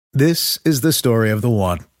This is the story of the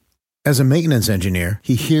one. As a maintenance engineer,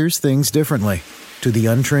 he hears things differently. To the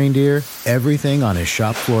untrained ear, everything on his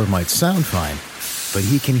shop floor might sound fine, but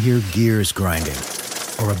he can hear gears grinding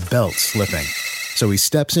or a belt slipping. So he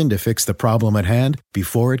steps in to fix the problem at hand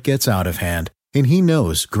before it gets out of hand. And he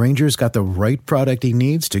knows Grainger's got the right product he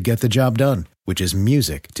needs to get the job done, which is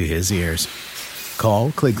music to his ears.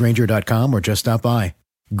 Call, click Grainger.com, or just stop by.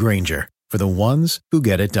 Grainger, for the ones who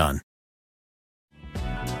get it done.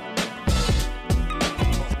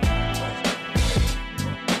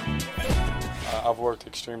 I've worked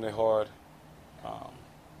extremely hard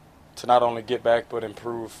to not only get back but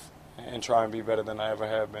improve and try and be better than I ever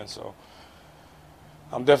have been. So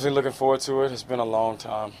I'm definitely looking forward to it. It's been a long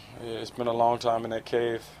time. It's been a long time in that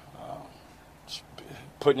cave,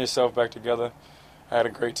 putting yourself back together. I had a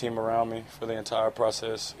great team around me for the entire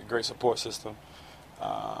process, a great support system,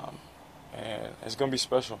 and it's going to be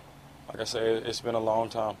special. Like I say, it's been a long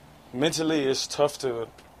time. Mentally, it's tough to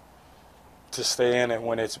stay in it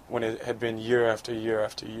when it had been year after year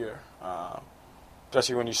after year,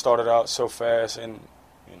 especially when you started out so fast, and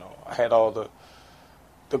I had all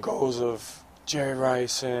the goals of Jerry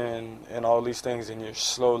Rice and all these things, and you're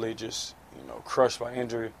slowly just crushed by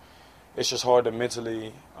injury. It's just hard to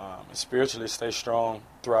mentally and spiritually stay strong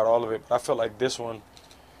throughout all of it. But I felt like this one,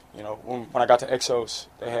 when I got to Exos,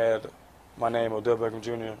 they had my name, Odell Beckham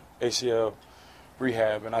Jr., ACL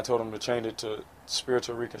rehab, and I told them to change it to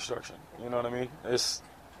spiritual reconstruction. You know what I mean? This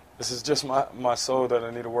is just my soul that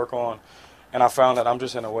I need to work on. And I found that I'm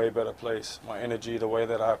just in a way better place. My energy, the way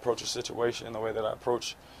that I approach a situation, the way that I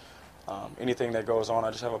approach anything that goes on,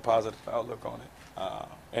 I just have a positive outlook on it.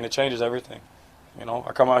 And it changes everything.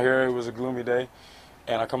 I come out here, it was a gloomy day,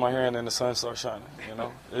 and I come out here and then the sun starts shining.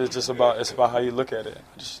 It's about how you look at it.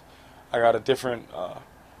 I got I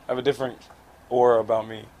have a different aura about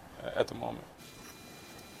me at the moment.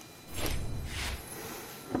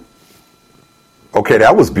 Okay,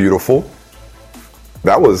 that was beautiful.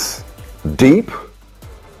 That was deep.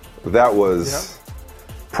 That was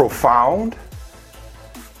profound.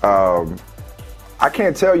 I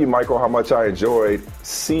can't tell you, Michael, how much I enjoyed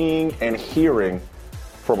seeing and hearing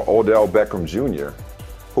from Odell Beckham Jr.,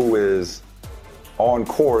 who is on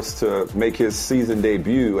course to make his season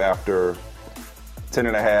debut after 10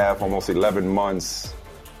 and a half, almost 11 months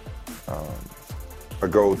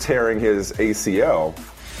ago, tearing his ACL,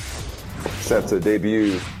 set to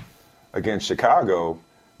debut against Chicago.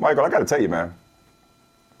 Michael, I got to tell you, man.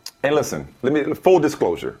 And listen, full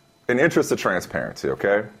disclosure, in interest of transparency,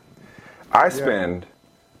 okay? I spend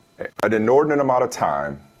an inordinate amount of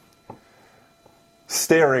time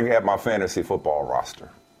staring at my fantasy football roster,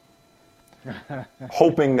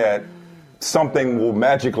 hoping that something will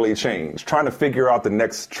magically change, trying to figure out the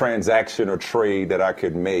next transaction or trade that I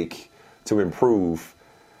could make to improve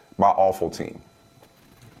my awful team.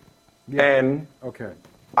 Yeah. And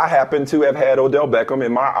I happen to have had Odell Beckham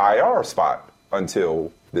in my IR spot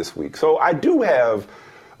until this week. So I do have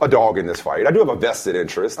a dog in this fight. I do have a vested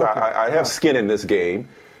interest. I have skin in this game.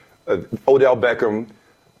 Odell Beckham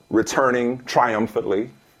returning triumphantly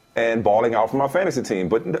and balling out for my fantasy team.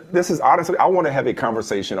 But this is honestly, I want to have a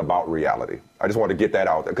conversation about reality. I just want to get that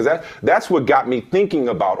out there because that's what got me thinking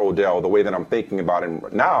about Odell the way that I'm thinking about him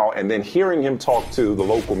now. And then hearing him talk to the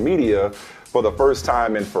local media for the first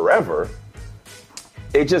time in forever,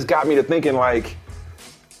 it just got me to thinking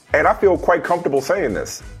and I feel quite comfortable saying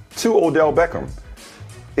this to Odell Beckham,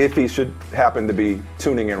 if he should happen to be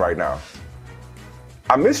tuning in right now.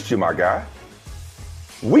 I missed you, my guy.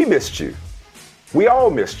 We missed you. We all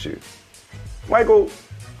missed you. Michael,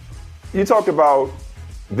 you talked about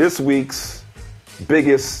this week's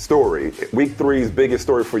biggest story. Week 3's biggest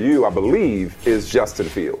story for you, I believe, is Justin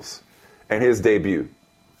Fields and his debut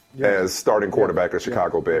as starting quarterback of the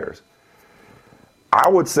Chicago Bears. I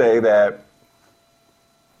would say that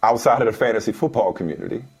outside of the fantasy football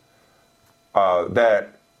community, that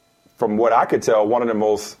from what I could tell, one of the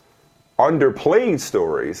most underplayed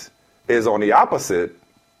stories is on the opposite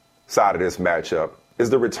side of this matchup is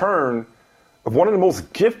the return of one of the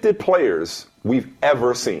most gifted players we've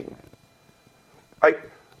ever seen.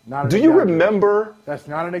 Do you remember That's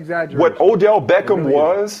not an exaggeration. what Odell Beckham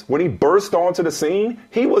was when he burst onto the scene?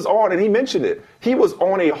 He was on, and he mentioned it, he was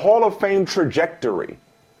on a Hall of Fame trajectory,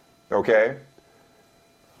 okay?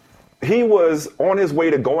 He was on his way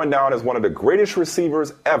to going down as one of the greatest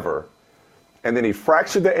receivers ever, and then he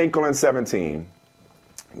fractured the ankle in 17.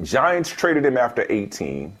 Giants traded him after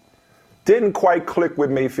 18. Didn't quite click with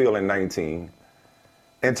Mayfield in 19,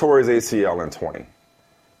 and tore his ACL in 20.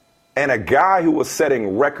 And a guy who was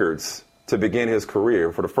setting records to begin his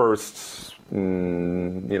career for the first,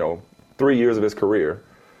 3 years of his career,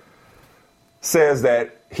 says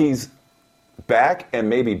that he's back and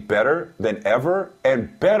maybe better than ever,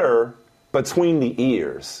 and better between the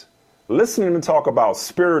ears. Listening to him talk about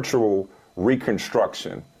spiritual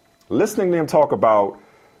reconstruction, listening to him talk about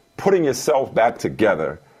putting yourself back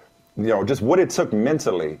together, just what it took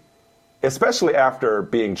mentally, especially after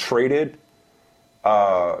being traded,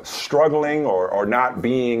 struggling or not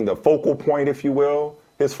being the focal point, if you will,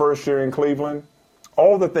 his first year in Cleveland.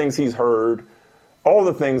 All the things he's heard, all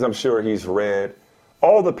the things I'm sure he's read,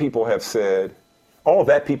 all that people have said.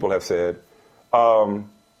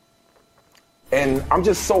 And I'm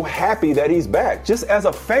just so happy that he's back, just as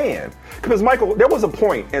a fan. Because, Michael, there was a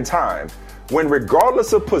point in time when,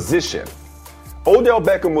 regardless of position, Odell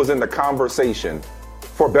Beckham was in the conversation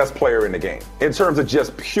for best player in the game in terms of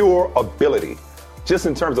just pure ability, just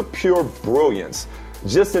in terms of pure brilliance,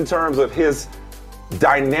 just in terms of his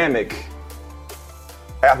dynamic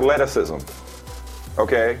athleticism.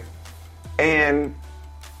 Okay? And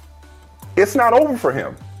it's not over for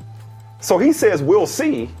him. So he says, we'll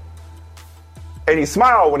see. And he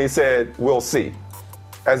smiled when he said, we'll see,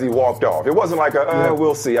 as he walked off. It wasn't like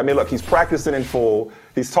we'll see. I mean, look, he's practicing in full.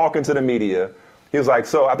 He's talking to the media. He was like,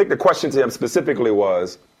 so I think the question to him specifically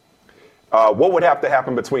was, what would have to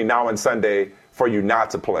happen between now and Sunday for you not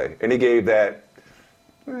to play? And he gave that,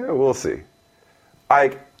 we'll see.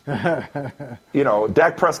 Dak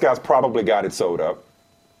Prescott's probably got it sewed up.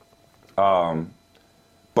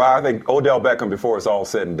 But I think Odell Beckham, before it's all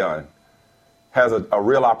said and done, has a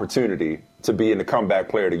real opportunity to be in the comeback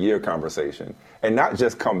player of the year conversation. And not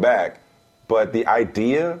just come back, but the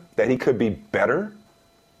idea that he could be better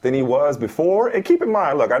than he was before. And keep in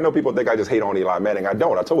mind, look, I know people think I just hate on Eli Manning. I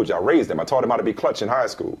don't. I told you, I raised him. I taught him how to be clutch in high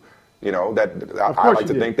school. I like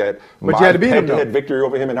to think that but my head-to-head victory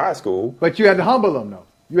over him in high school. But you had to humble him, though.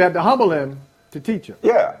 You had to humble him to teach him.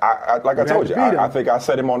 Yeah, I told you, I think I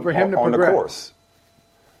set him on the course.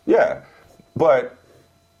 Yeah, but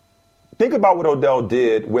think about what Odell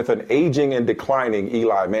did with an aging and declining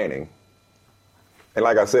Eli Manning. And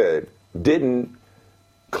like I said, didn't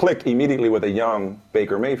click immediately with a young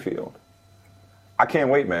Baker Mayfield. I can't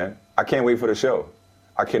wait, man. I can't wait for the show.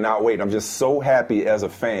 I cannot wait. I'm just so happy as a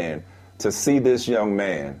fan to see this young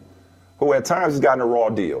man who at times has gotten a raw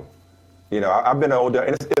deal. I've been an Odell,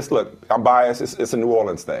 and look, I'm biased. It's a New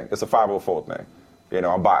Orleans thing. It's a 504 thing.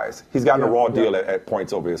 I'm biased. He's gotten a raw deal at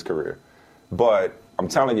points over his career. But I'm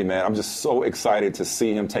telling you, man, I'm just so excited to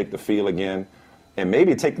see him take the field again and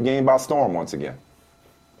maybe take the game by storm once again.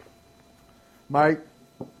 Mike,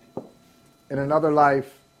 in another life,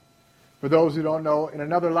 for those who don't know, in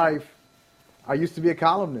another life, I used to be a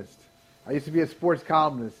columnist. I used to be a sports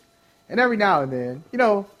columnist. And every now and then,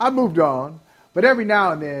 I moved on, but every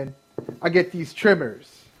now and then I get these tremors.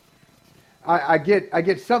 I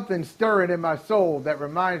get something stirring in my soul that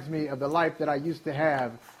reminds me of the life that I used to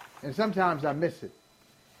have, and sometimes I miss it.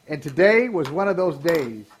 And today was one of those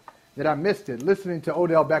days that I missed it, listening to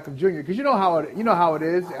Odell Beckham Jr. Because you know how it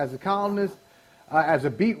is as a columnist, as a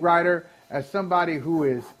beat writer, as somebody who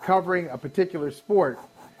is covering a particular sport.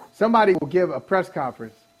 Somebody will give a press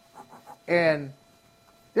conference, and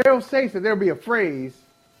they'll say so. There'll be a phrase,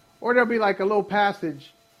 or there'll be like a little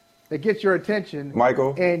passage that gets your attention,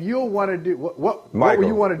 Michael, and you'll want to do what Michael, will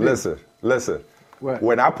you want to do? Listen. What?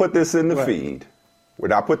 When I put this in the feed,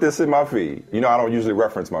 when I put this in my feed, I don't usually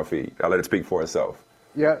reference my feed. I let it speak for itself.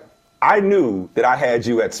 Yeah. I knew that I had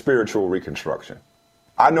you at spiritual reconstruction.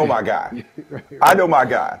 I know my guy. Right. I know my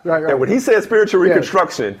guy. Right. And when he said spiritual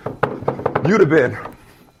reconstruction, you'd have been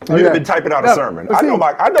typing out a sermon. I know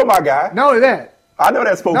my guy. Not only that. I know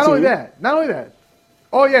that spoke to you. Not only that.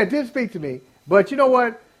 Oh yeah, it did speak to me. But you know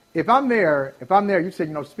what? If I'm there, you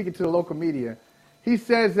said, speaking to the local media, he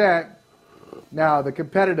says that now the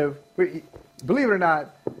competitive, believe it or not,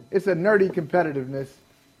 it's a nerdy competitiveness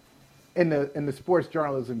in the sports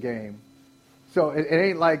journalism game. So it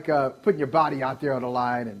ain't like putting your body out there on the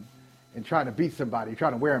line and trying to beat somebody,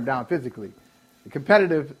 trying to wear them down physically. The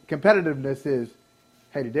competitiveness is,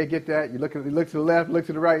 hey, did they get that? You look to the left, look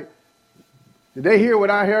to the right. Did they hear what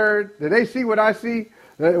I heard? Did they see what I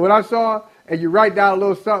saw? And you write down a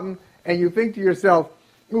little something, and you think to yourself,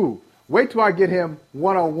 ooh, wait till I get him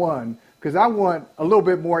one-on-one, because I want a little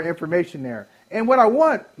bit more information there. And what I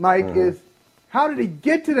want, Mike, is how did he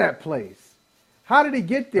get to that place? How did he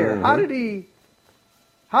get there? How did he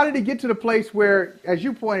get to the place where, as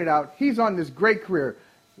you pointed out, he's on this great career?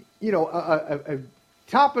 A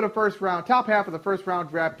top half of the first round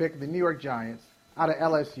draft pick of the New York Giants out of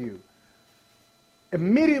LSU.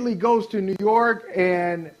 Immediately goes to New York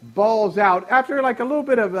and balls out after like a little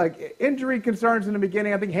bit of like injury concerns in the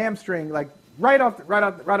beginning. I think hamstring, like right off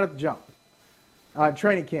the jump.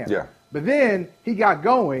 training camp. Yeah. But then he got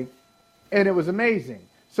going, and it was amazing.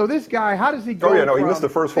 So this guy, how does he go? Oh yeah, no, he from missed the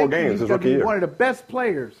first 4 thinking games he's his gonna rookie be year. one of the best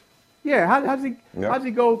players? Yeah, how does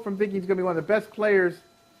he go from thinking he's going to be one of the best players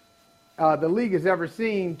the league has ever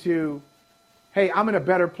seen to, hey, I'm in a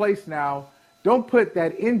better place now. Don't put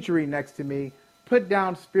that injury next to me. Put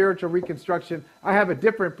down spiritual reconstruction. I have a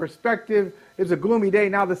different perspective. It's a gloomy day.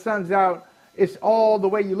 Now the sun's out. It's all the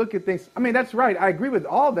way you look at things. I mean, that's right. I agree with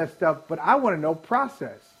all that stuff, but I want to know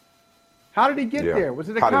process. How did he get there? Was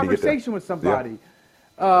it a conversation with somebody?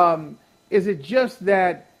 Yeah. Is it just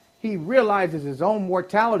that he realizes his own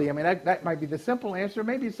mortality? I mean, that might be the simple answer.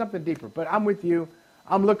 Maybe it's something deeper. But I'm with you.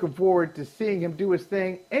 I'm looking forward to seeing him do his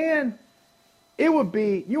thing. And it would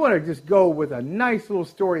be, you want to just go with a nice little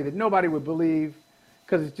story that nobody would believe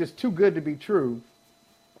because it's just too good to be true.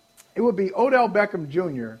 It would be Odell Beckham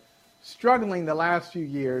Jr. struggling the last few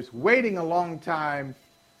years, waiting a long time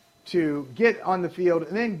to get on the field,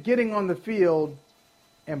 and then getting on the field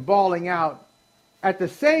and balling out. At the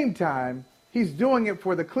same time, he's doing it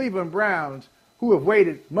for the Cleveland Browns, who have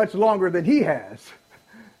waited much longer than he has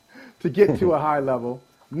to get to a high level.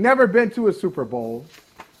 Never been to a Super Bowl.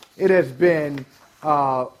 It has been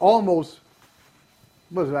almost,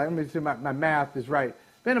 what was it? Let me see, my math is right.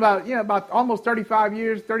 Been about almost 35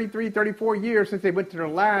 years, 33, 34 years since they went to their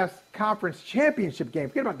last conference championship game.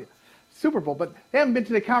 Forget about the Super Bowl, but they haven't been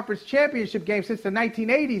to the conference championship game since the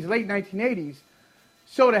 1980s, late 1980s.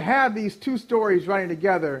 So to have these two stories running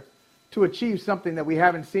together to achieve something that we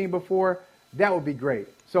haven't seen before, that would be great.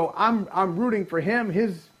 So I'm rooting for him,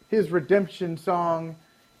 his redemption song,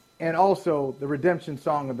 and also the redemption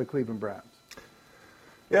song of the Cleveland Browns.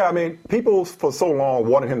 Yeah, I mean, people for so long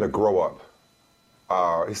wanted him to grow up.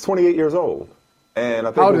 He's 28 years old, and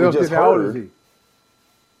I think what we just how old is he?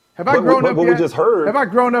 Have I grown up yet? What we just heard Have I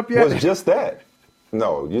grown up yet? was just that.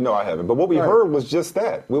 No, I haven't. But what we heard was just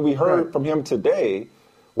that. What we heard from him today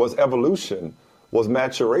was evolution, was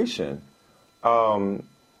maturation. Dave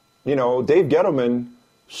Gettleman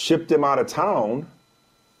shipped him out of town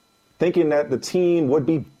thinking that the team would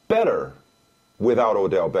be better without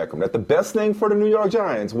Odell Beckham, that the best thing for the New York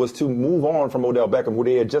Giants was to move on from Odell Beckham, who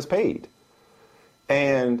they had just paid.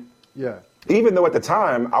 And even though at the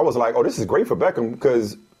time I was like, oh, this is great for Beckham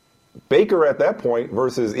because Baker at that point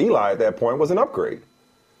versus Eli at that point was an upgrade.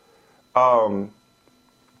 And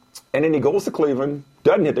then he goes to Cleveland,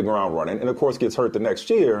 doesn't hit the ground running, and of course gets hurt the next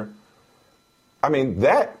year. I mean,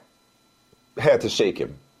 that had to shake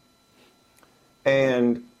him.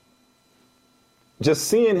 And just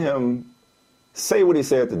seeing him say what he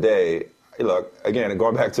said today, look, again,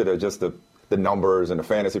 going back to the numbers and the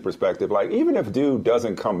fantasy perspective, like even if dude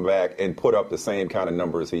doesn't come back and put up the same kind of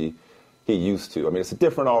numbers he used to. I mean, it's a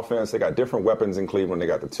different offense. They got different weapons in Cleveland. They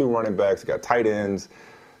got the 2 running backs. They got tight ends.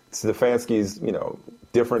 Stefanski's,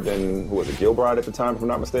 different than, who was it, Gilbride at the time, if I'm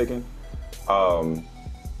not mistaken.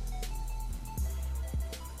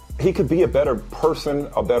 He could be a better person,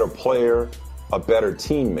 a better player, a better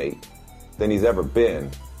teammate than he's ever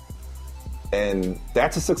been. And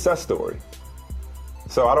that's a success story.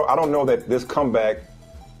 So I don't know that this comeback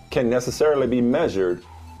can necessarily be measured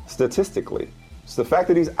statistically. It's the fact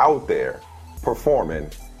that he's out there performing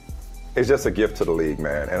is just a gift to the league,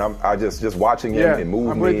 man. And I just watching him, it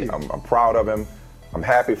moved me. I'm proud of him. I'm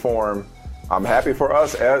happy for him. I'm happy for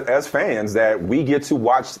us as fans that we get to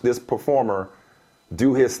watch this performer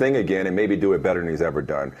do his thing again and maybe do it better than he's ever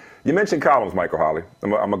done. You mentioned Collins, Michael Holley.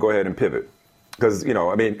 I'm going to go ahead and pivot. Because,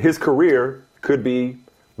 his career could be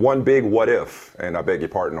one big what if. And I beg your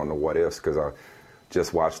pardon on the what ifs because I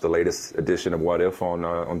just watched the latest edition of What If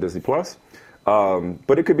on Disney+.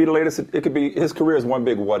 But it could be the latest. It could be his career is one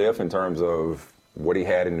big what if in terms of what he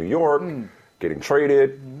had in New York, getting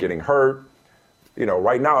traded, getting hurt.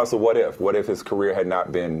 Right now it's a what if. What if his career had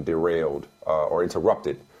not been derailed or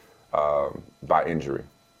interrupted by injury?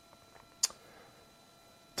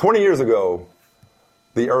 20 years ago,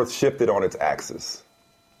 the earth shifted on its axis.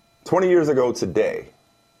 20 years ago today,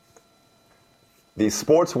 the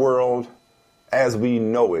sports world as we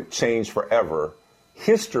know it changed forever.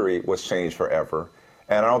 History was changed forever.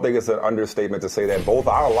 And I don't think it's an understatement to say that both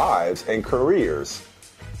our lives and careers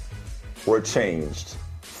were changed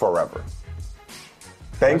forever.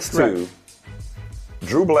 Thanks to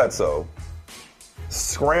Drew Bledsoe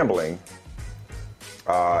scrambling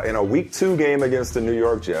in a Week 2 game against the New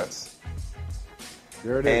York Jets.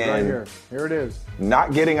 There it is, right here. Here it is.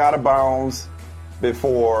 Not getting out of bounds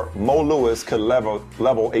before Mo Lewis could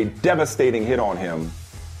level a devastating hit on him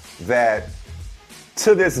that,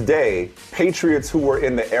 to this day, Patriots who were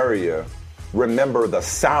in the area remember the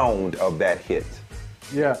sound of that hit.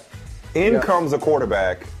 Yeah. In comes a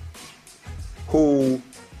quarterback who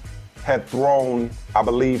had thrown, I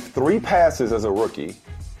believe, 3 passes as a rookie,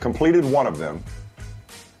 completed one of them.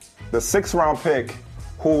 The 6th-round pick,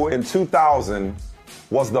 who in 2000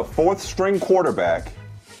 was the 4th-string quarterback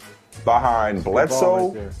behind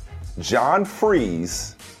Bledsoe, right, John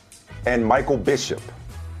Freeze, and Michael Bishop.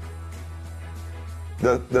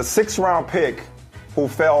 The 6th-round pick, who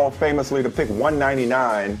fell famously to pick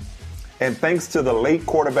 199, and thanks to the late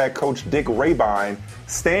quarterback coach Dick Rabine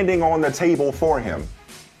standing on the table for him,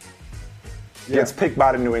 gets picked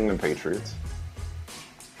by the New England Patriots.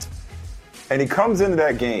 And he comes into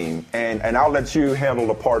that game, and I'll let you handle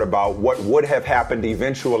the part about what would have happened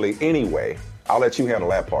eventually anyway. I'll let you handle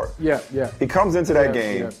that part. Yeah. He comes into that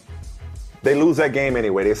game. Yeah. They lose that game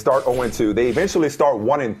anyway. They start 0-2. They eventually start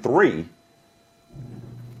 1-3.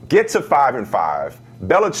 Get to 5-5.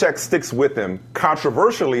 Belichick sticks with him,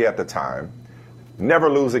 controversially at the time. Never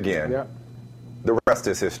lose again. Yeah. The rest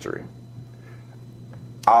is history.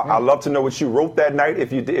 I'd love to know what you wrote that night,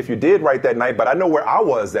 if you did write that night, but I know where I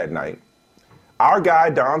was that night. Our guy,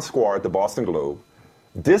 Don Squar at the Boston Globe,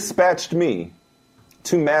 dispatched me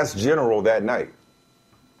to Mass General that night.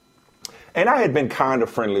 And I had been kind of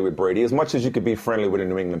friendly with Brady, as much as you could be friendly with a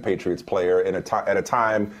New England Patriots player at a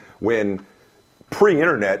time when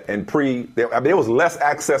pre-internet and there was less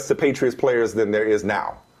access to Patriots players than there is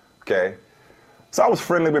now, okay? So I was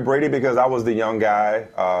friendly with Brady because I was the young guy.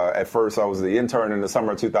 At first, I was the intern in the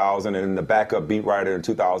summer of 2000 and the backup beat writer in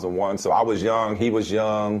 2001. So I was young. He was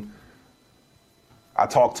young. I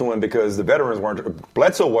talked to him because the veterans weren't.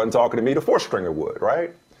 Bledsoe wasn't talking to me. The 4th-stringer would,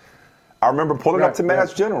 right? I remember pulling up to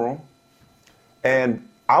Mass General, and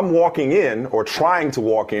I'm walking in or trying to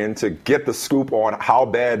walk in to get the scoop on how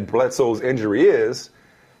bad Bledsoe's injury is.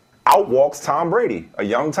 Out walks Tom Brady, a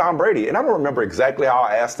young Tom Brady. And I don't remember exactly how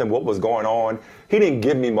I asked him what was going on. He didn't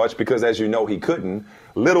give me much because, as you know, he couldn't.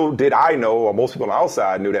 Little did I know, or most people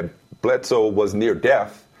outside knew, that Bledsoe was near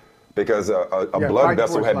death because a blood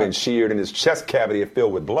vessel had been sheared and his chest cavity had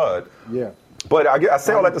filled with blood. Yeah. But I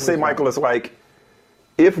say all that to say, Michael, it's like,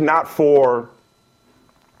 if not for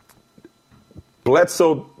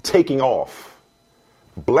Bledsoe taking off,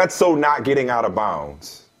 Bledsoe not getting out of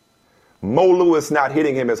bounds, Mo Lewis not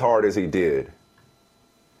hitting him as hard as he did,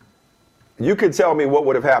 you could tell me what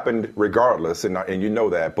would have happened regardless, and you know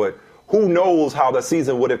that, but who knows how the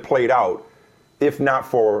season would have played out if not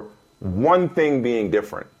for one thing being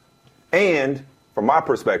different. And from my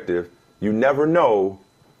perspective, you never know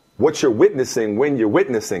what you're witnessing when you're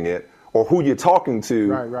witnessing it, or who you're talking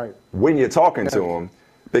to when you're talking to them,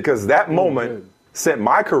 because that moment sent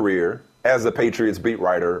my career as a Patriots beat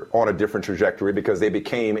writer on a different trajectory because they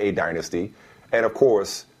became a dynasty. And of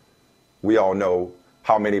course, we all know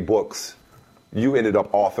how many books you ended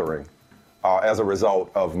up authoring as a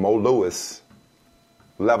result of Mo Lewis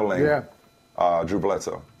leveling Drew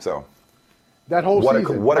Bledsoe. So that whole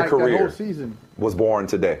season, what a career that whole season was born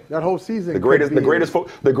today. That whole season,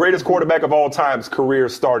 the greatest quarterback of all time's career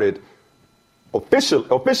started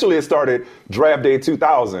officially. It started draft day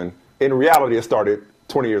 2000. In reality, it started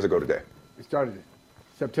 20 years ago today. It started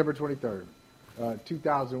September 23rd,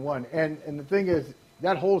 2001. And the thing is,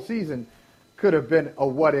 that whole season could have been a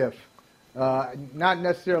what if. Not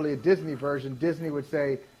necessarily a Disney version. Disney would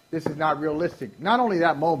say, this is not realistic. Not only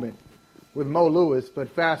that moment with Mo Lewis, but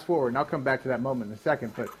fast forward, and I'll come back to that moment in a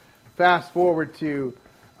second, but fast forward to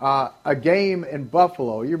a game in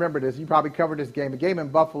Buffalo. You remember this. You probably covered this game. A game in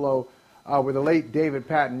Buffalo where the late David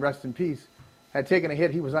Patton, rest in peace, had taken a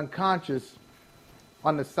hit. He was unconscious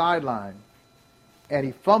on the sideline, and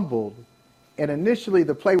he fumbled. And initially,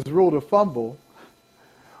 the play was ruled a fumble.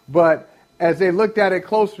 But as they looked at it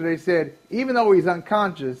closer, they said, even though he's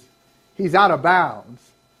unconscious, he's out of bounds.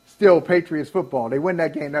 Still Patriots football. They win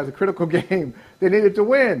that game. That was a critical game. They needed to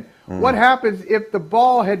win. What happens if the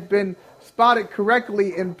ball had been spotted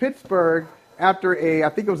correctly in Pittsburgh after I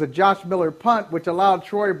think it was a Josh Miller punt, which allowed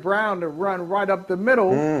Troy Brown to run right up the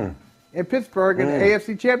middle in Pittsburgh in the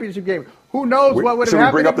AFC Championship game? Who knows what would have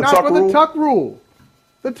happened if not for the tuck rule?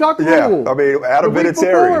 The tuck rule. I mean, Adam Vinatieri.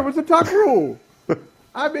 Before it was the tuck rule.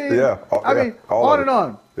 I mean, on and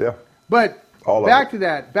on. Yeah. But back to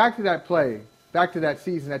that play, back to that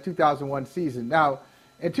season, that 2001 season. Now,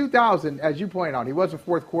 in 2000, as you pointed out, he was a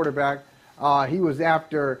 4th quarterback. He was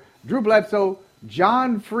after Drew Bledsoe,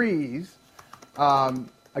 John Freeze,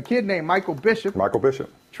 a kid named Michael Bishop.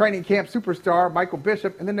 Training camp superstar, Michael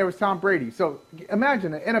Bishop, and then there was Tom Brady. So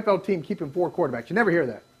imagine an NFL team keeping 4 quarterbacks. You never hear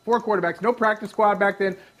that. 4 quarterbacks, no practice squad back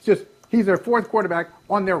then. It's just he's their 4th quarterback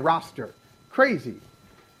on their roster. Crazy.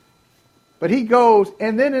 But he goes,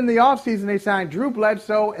 and then in the offseason they signed Drew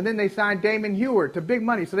Bledsoe, and then they signed Damon Heward to big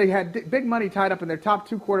money. So they had big money tied up in their top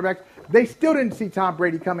two quarterbacks. They still didn't see Tom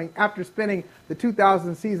Brady coming after spending the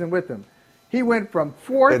 2000 season with them. He went from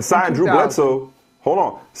fourth and signed in Drew Bledsoe. Hold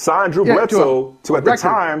on, signed Drew Bledsoe to at the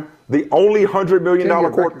time the only $100 million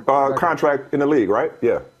contract in the league, right?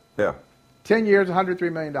 Yeah. 10 years,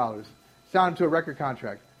 $103 million. Signed him to a record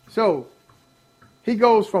contract. So he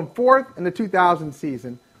goes from fourth in the 2000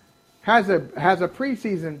 season, has a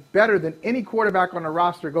preseason better than any quarterback on the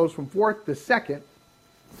roster, goes from fourth to second.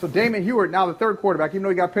 So Damon Heward, now the third quarterback, even though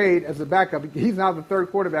he got paid as a backup, he's now the third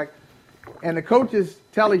quarterback. And the coaches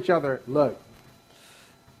tell each other, look,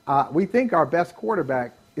 we think our best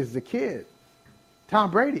quarterback is the kid, Tom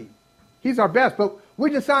Brady. He's our best, but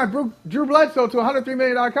we just signed Drew Bledsoe to a $103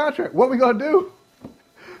 million contract. What are we going to do?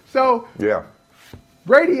 So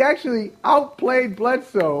Brady actually outplayed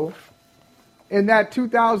Bledsoe in that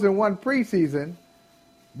 2001 preseason,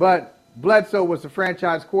 but Bledsoe was the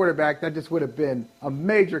franchise quarterback. That just would have been a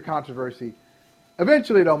major controversy.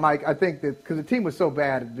 Eventually, though, Mike, I think that because the team was so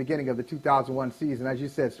bad at the beginning of the 2001 season, as you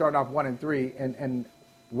said, starting off 1-3, and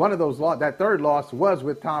one of those that third loss was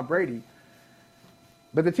with Tom Brady.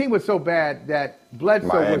 But the team was so bad that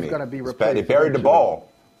Bledsoe was going to be replaced. They buried the ball.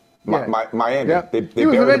 Miami. Yeah. He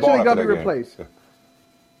was eventually going to be replaced.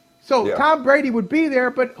 So Tom Brady would be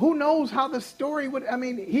there, but who knows how the story would. I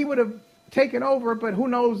mean, he would have taken over, but who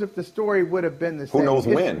knows if the story would have been the same. Who knows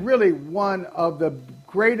when? It's really one of the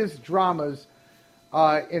greatest dramas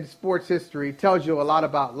in sports history. Tells you a lot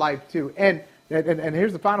about life too. And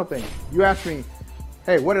here's the final thing. You asked me,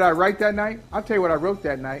 hey, what did I write that night? I'll tell you what I wrote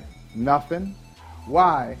that night. Nothing.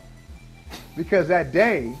 Why? Because that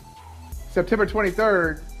day, September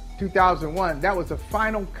 23rd, 2001, that was the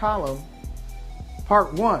final column,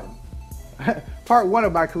 part one. Part one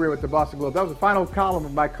of my career with the Boston Globe. That was the final column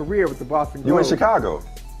of my career with the Boston Globe. You were in Chicago.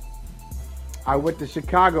 I went to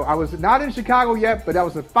Chicago. I was not in Chicago yet, but that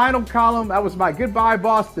was the final column. That was my goodbye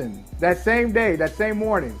Boston. That same day, that same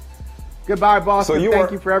morning. Goodbye Boston.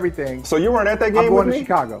 Thank you for everything. So you weren't at that game with me? I'm going to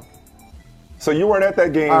Chicago. So you weren't at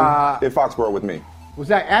that game in Foxborough with me? Was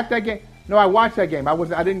that at that game? No, I watched that game.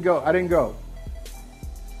 I didn't go.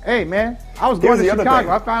 Hey man, I was going to Chicago.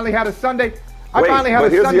 I finally had a Sunday. I finally had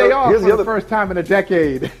a Sunday off for the first time in a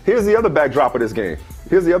decade. Here's the other backdrop of this game.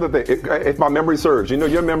 Here's the other thing. If my memory serves,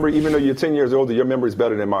 your memory, even though you're 10 years older, your memory is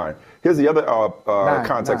better than mine. Here's the other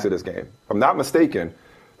context of this game. If I'm not mistaken,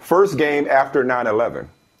 first game after 9/11.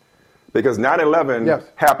 Because 9/11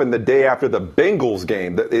 happened the day after the Bengals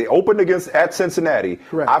game. They opened at Cincinnati.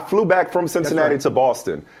 Correct. I flew back from Cincinnati to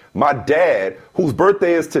Boston. My dad, whose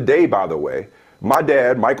birthday is today, by the way, my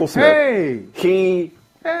dad, Michael Smith, the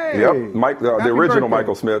original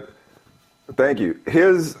Michael Smith. Thank you.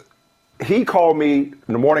 He called me in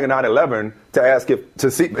the morning of 9/11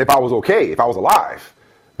 to see if I was okay, if I was alive,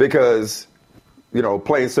 because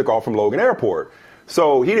planes took off from Logan Airport.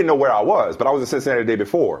 So he didn't know where I was, but I was in Cincinnati the day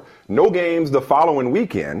before. No games the following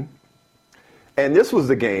weekend. And this was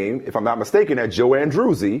the game, if I'm not mistaken, that Joe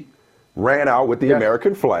Andruzzi ran out with the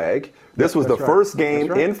American flag. This was the first game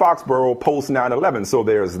in Foxborough post 9/11. So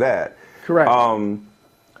there's that. Correct.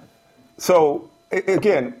 So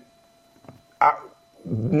again,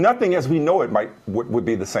 nothing as we know it would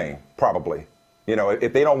be the same, probably.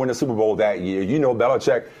 If they don't win the Super Bowl that year,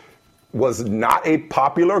 Belichick was not a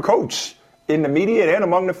popular coach in the media and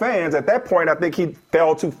among the fans. At that point, I think he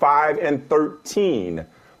fell to 5-13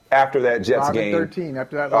 after that Jets game. 5-13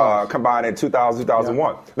 after that loss. Combined in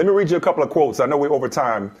 2001. Let me read you a couple of quotes. I know we're over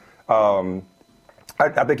time. I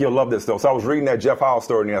think you'll love this, though. So I was reading that Jeff Howe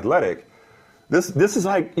story in The Athletic. This is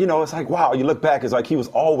like, it's like, wow, you look back, it's like he was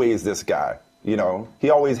always this guy. He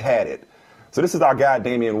always had it. So this is our guy,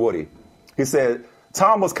 Damian Woody. He said,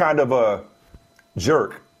 Tom was kind of a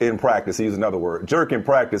jerk in practice. He used another word, jerk in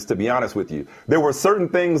practice, to be honest with you. There were certain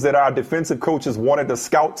things that our defensive coaches wanted the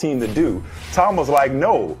scout team to do. Tom was like,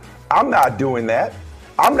 no, I'm not doing that.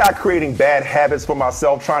 I'm not creating bad habits for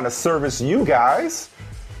myself trying to service you guys.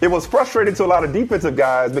 It was frustrating to a lot of defensive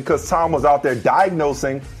guys because Tom was out there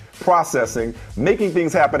diagnosing, processing, making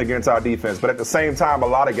things happen against our defense. But at the same time, a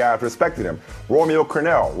lot of guys respected him. Romeo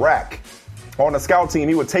Crennel, Rack. On the scout team,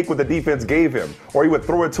 he would take what the defense gave him, or he would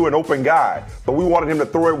throw it to an open guy. But we wanted him to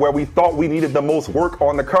throw it where we thought we needed the most work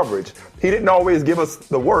on the coverage. He didn't always give us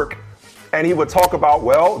the work, and he would talk about,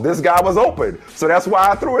 well, this guy was open, so that's why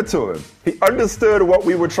I threw it to him. He understood what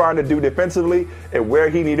we were trying to do defensively and where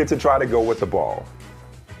he needed to try to go with the ball.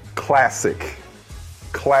 Classic.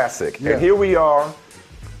 Yeah. And here we are,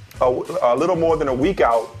 a little more than a week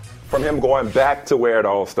out from him going back to where it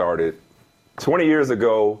all started. 20 years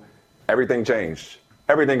ago, everything changed.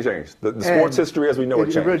 Everything changed. The sports history as we know it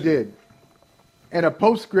changed. It really did. And a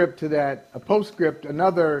postscript to that,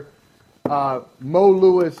 another Mo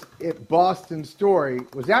Lewis Boston story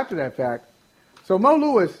was after that fact. So Mo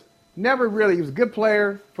Lewis he was a good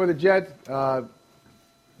player for the Jets.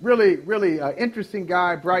 Really interesting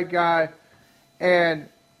guy, bright guy. And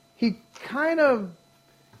he kind of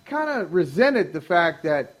resented the fact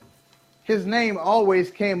that his name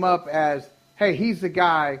always came up as, hey, he's the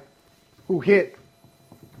guy who hit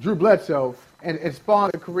Drew Bledsoe and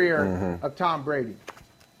spawned the career of Tom Brady.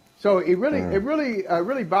 So it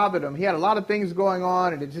really bothered him. He had a lot of things going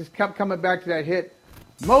on, and it just kept coming back to that hit.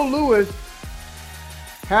 Mo Lewis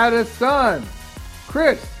had a son,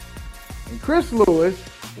 Chris. And Chris Lewis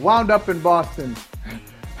wound up in Boston.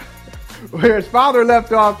 Where his father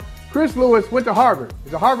left off, Chris Lewis went to Harvard.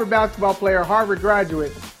 He's a Harvard basketball player, Harvard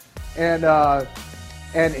graduate, and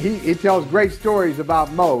he tells great stories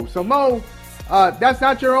about Mo. So Mo, that's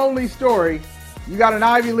not your only story. You got an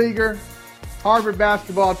Ivy Leaguer, Harvard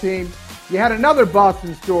basketball team. You had another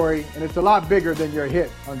Boston story, and it's a lot bigger than your hit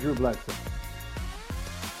on Drew Bledsoe.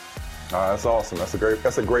 That's awesome. That's a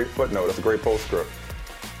great footnote. That's a great postscript.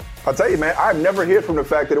 I'll tell you, man, I've never hid from the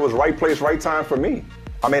fact that it was right place, right time for me.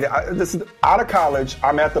 I mean, this is out of college.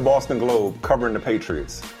 I'm at the Boston Globe covering the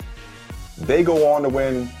Patriots. They go on to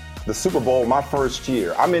win the Super Bowl my first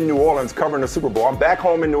year. I'm in New Orleans covering the Super Bowl. I'm back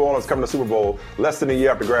home in New Orleans covering the Super Bowl less than a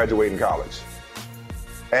year after graduating college.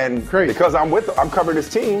 And Crazy. Because I'm covering this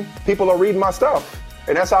team, people are reading my stuff.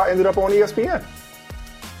 And that's how I ended up on ESPN.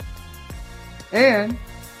 And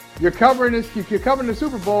you're covering the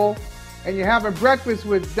Super Bowl, and you're having breakfast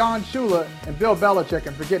with Don Shula and Bill Belichick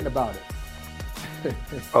and forgetting about it.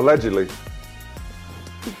 Allegedly.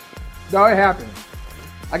 No, it happened.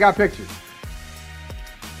 I got pictures.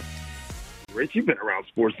 Rich, you've been around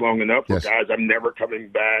sports long enough for guys, I'm never coming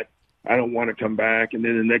back. I don't want to come back. And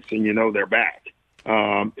then the next thing you know, they're back.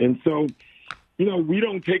 And so, we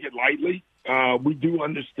don't take it lightly. We do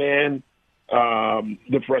understand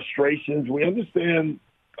the frustrations. We understand,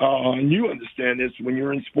 and you understand this when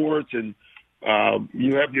you're in sports and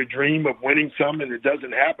you have your dream of winning something and it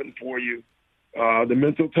doesn't happen for you. The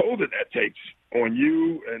mental toll that takes on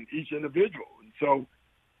you and each individual. And so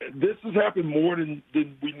this has happened more than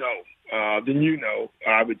we know, than you know,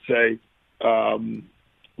 I would say.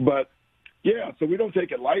 But, yeah, so we don't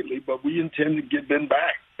take it lightly, but we intend to get Ben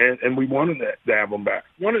back, and we wanted to have him back.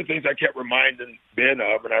 One of the things I kept reminding Ben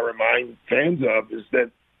of, and I remind fans of, is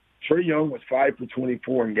that Trae Young was 5 for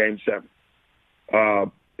 24 in Game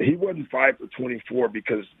 7. He wasn't 5 for 24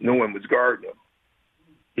 because no one was guarding him.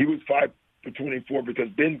 He was 5 for 24 because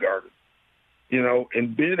Ben guarded,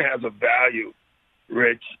 and Ben has a value,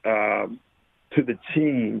 Rich, to the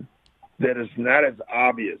team that is not as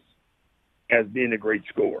obvious as being a great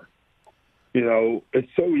scorer.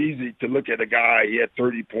 It's so easy to look at a guy, he had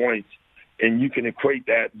 30 points, and you can equate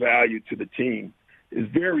that value to the team.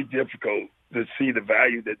 It's very difficult to see the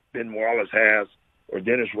value that Ben Wallace has, or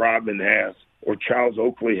Dennis Rodman has, or Charles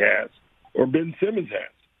Oakley has, or Ben Simmons has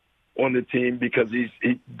on the team, because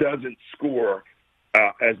he doesn't score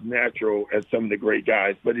as natural as some of the great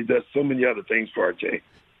guys, but he does so many other things for our team.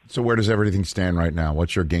 So where does everything stand right now?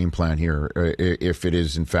 What's your game plan here, if it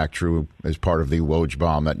is in fact true as part of the Woj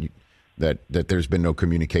bomb that there's been no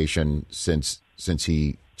communication since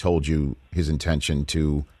he told you his intention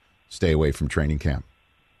to stay away from training camp?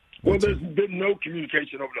 Well, there's been no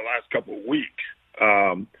communication over the last couple of weeks,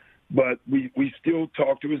 but we still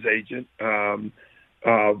talk to his agent.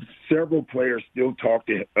 Several players still talk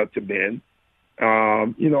to Ben. I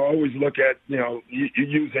always look at, you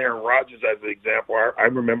use Aaron Rodgers as an example. I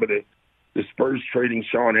remember the Spurs trading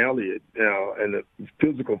Sean Elliott, and the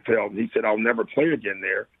physical failed, and he said, I'll never play again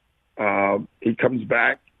there. He comes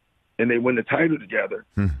back, and they win the title together.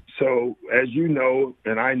 So, as you know,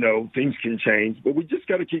 and I know, things can change, but we just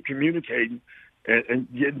got to keep communicating and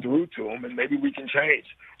getting through to them, and maybe we can change.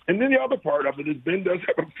 And then the other part of it is Ben does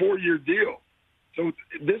have a 4-year deal. So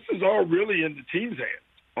this is all really in the team's hands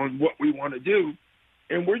on what we want to do,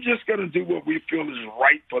 and we're just going to do what we feel is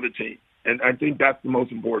right for the team. And I think that's the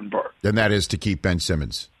most important part. And that is to keep Ben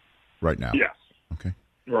Simmons right now? Yes. Okay.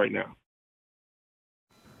 Right now.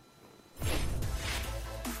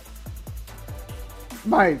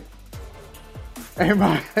 Mike, hey,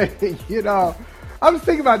 Mike, I was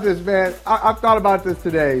thinking about this, man. I've thought about this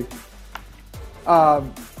today.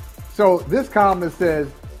 So this columnist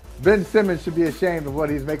says Ben Simmons should be ashamed of what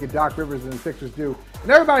he's making Doc Rivers and the Sixers do. And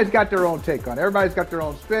everybody's got their own take on it. Everybody's got their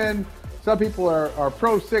own spin. Some people are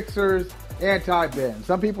pro-Sixers, anti-Ben.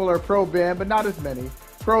 Some people are pro-Ben, but not as many.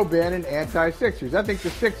 Pro-Ben and anti-Sixers. I think the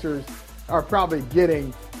Sixers are probably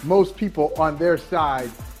getting most people on their side,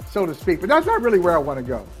 so to speak. But that's not really where I want to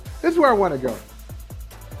go. This is where I want to go.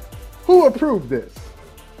 Who approved this?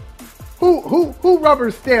 Who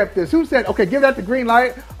rubber stamped this? Who said, okay, give that the green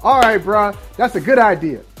light? All right, bruh, that's a good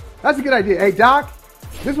idea. That's a good idea. Hey, Doc,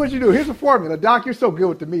 this is what you do. Here's a formula. Doc, you're so good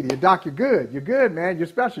with the media. Doc, you're good. You're good, man. You're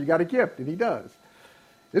special. You got a gift, and he does.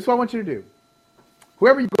 This is what I want you to do.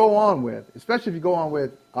 Whoever you go on with, especially if you go on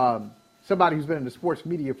with somebody who's been in the sports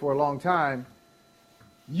media for a long time,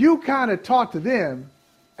 you kind of talk to them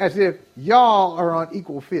as if y'all are on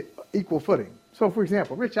equal footing. So, for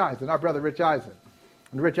example, Rich Eisen, our brother Rich Eisen,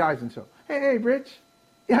 on the Rich Eisen Show. Hey, Rich.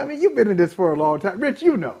 Yeah, I mean, you've been in this for a long time. Rich,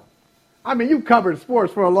 you know. I mean, you've covered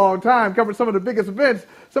sports for a long time, covered some of the biggest events,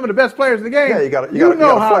 some of the best players in the game. Yeah, you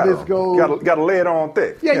know how this goes. You got to lay it on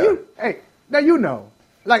thick. Yeah, now you know.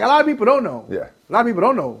 Like, a lot of people don't know. Yeah. A lot of people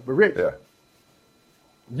don't know, but Rich,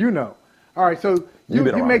 you know. All right, so you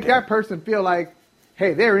make that person feel like,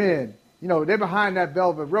 hey, they're in. You know, they're behind that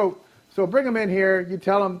velvet rope. So bring them in here. You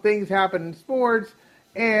tell them things happen in sports.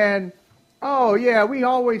 And, oh, yeah, we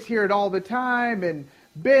always hear it all the time. And,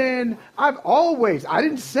 Ben, I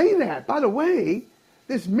didn't say that. By the way,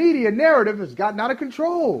 this media narrative has gotten out of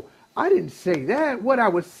control. I didn't say that. What I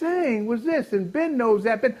was saying was this, and Ben knows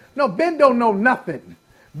that. Ben don't know nothing.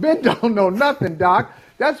 Ben don't know nothing, Doc.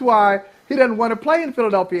 That's why he doesn't want to play in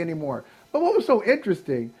Philadelphia anymore. But what was so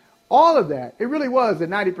interesting, all of that, it really was a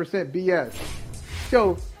 90% BS.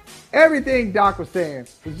 So everything Doc was saying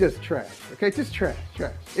was just trash, okay? Just trash.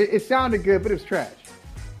 It sounded good, but it was trash.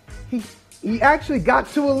 He actually got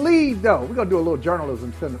to a lead, though. We're going to do a little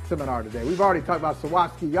journalism seminar today. We've already talked about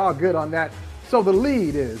Sawatsky. Y'all good on that. So the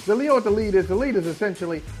lead is, you know what the lead is? The lead is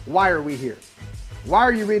essentially, why are we here? Why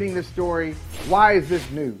are you reading this story? Why is this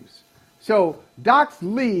news? So Doc's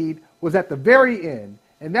lead was at the very end,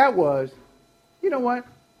 and that was, you know what?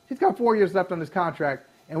 He's got 4 years left on his contract,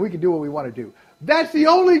 and we can do what we want to do. That's the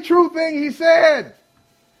only true thing he said.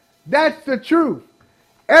 That's the truth.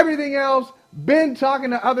 Everything else, Ben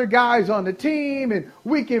talking to other guys on the team, and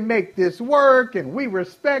we can make this work, and we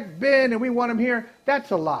respect Ben, and we want him here.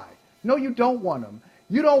 That's a lie. No, you don't want him.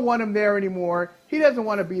 You don't want him there anymore. He doesn't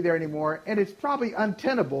want to be there anymore, and it's probably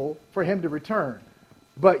untenable for him to return.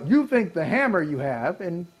 But you think the hammer you have,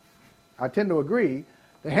 and I tend to agree,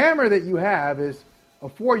 the hammer that you have is a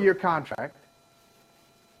 4-year contract,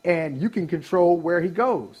 and you can control where he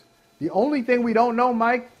goes. The only thing we don't know,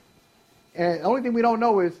 Mike, and the only thing we don't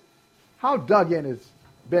know is how dug in is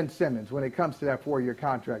Ben Simmons when it comes to that 4-year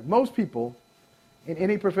contract. Most people in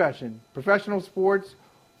any profession, professional sports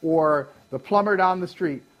or the plumber down the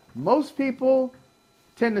street, most people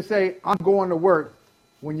tend to say, I'm going to work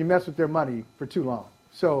when you mess with their money for too long.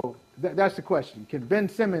 So that's the question. Can Ben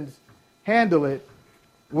Simmons handle it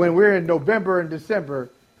when we're in November and December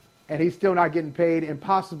and he's still not getting paid and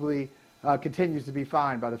possibly continues to be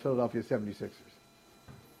fined by the Philadelphia 76ers?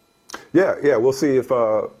 Yeah, we'll see if,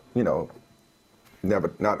 I'm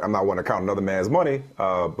not want to count another man's money,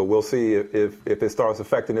 but we'll see if it starts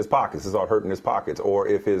affecting his pockets, it starts hurting his pockets, or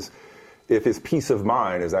if his peace of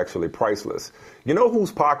mind is actually priceless. You know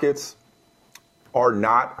whose pockets are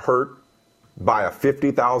not hurt by a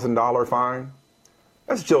 $50,000 fine?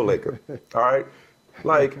 That's Joe Lacob, all right?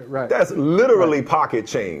 Like, right. That's literally pocket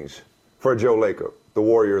change for Joe Lacob, the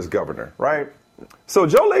Warriors governor, right? So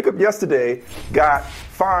Joe Lacob yesterday got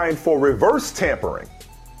fined for reverse tampering.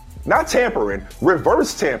 Not tampering,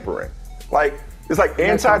 reverse tampering. Like, it's like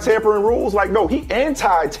anti-tampering rules. Like, no, he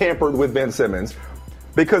anti-tampered with Ben Simmons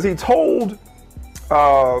because he told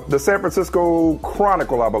the San Francisco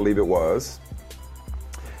Chronicle, I believe it was,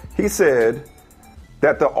 he said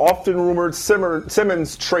that the often rumored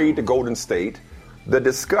Simmons trade to Golden State, the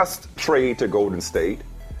discussed trade to Golden State,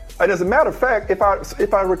 and as a matter of fact,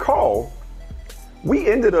 if I recall, we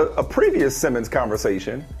ended a previous Simmons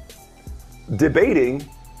conversation debating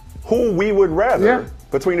who we would rather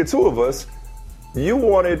between the two of us. You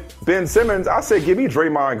wanted Ben Simmons. I said, give me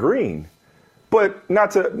Draymond Green. But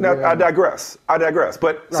I digress.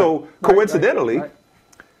 But so coincidentally,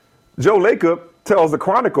 Joe Lacob tells the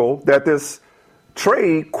Chronicle that this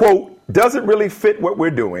trade, quote, doesn't really fit what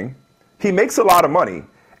we're doing. He makes a lot of money.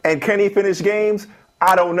 And can he finish games?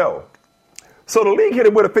 I don't know. So the league hit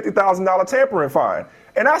him with a $50,000 tampering fine.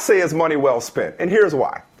 And I say it's money well spent. And here's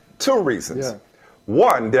why. 2 reasons. Yeah.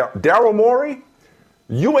 One, Daryl Morey,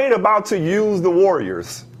 you ain't about to use the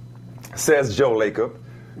Warriors, says Joe Lacob.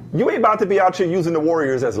 You ain't about to be out here using the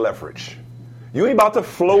Warriors as leverage. You ain't about to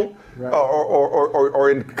float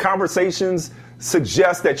or in conversations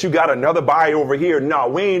suggest that you got another buy over here. No,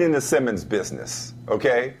 we ain't in the Simmons business,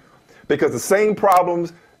 okay? Because the same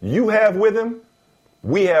problems you have with him,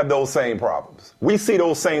 We have those same problems. We see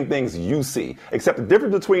those same things you see, except the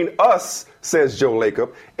difference between us, says Joe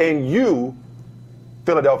Lacob, and you,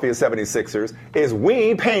 Philadelphia 76ers, is we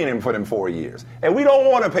ain't paying him for them 4 years. And we don't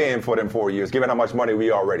want to pay him for them 4 years, given how much money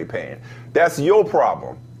we already paying. That's your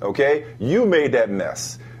problem, okay? You made that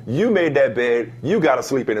mess. You made that bed. You got to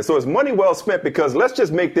sleep in it. So it's money well spent because let's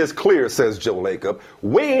just make this clear, says Joe Lacob.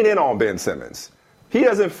 We ain't in on Ben Simmons. He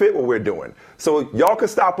doesn't fit what we're doing. So y'all can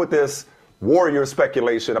stop with this Warrior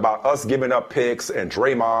speculation about us giving up picks and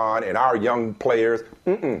Draymond and our young players.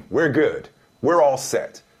 We're good. We're all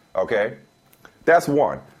set, okay? That's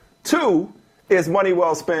one. Two is money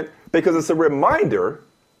well spent because it's a reminder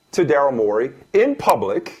to Daryl Morey in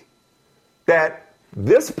public that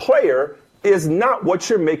this player is not what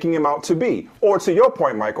you're making him out to be. Or to your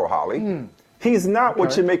point, Michael Holley, he's not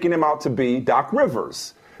what you're making him out to be, Doc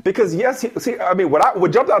Rivers. Because, yes,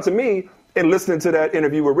 what jumped out to me in listening to that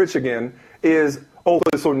interview with Rich again is,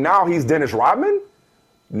 so now he's Dennis Rodman?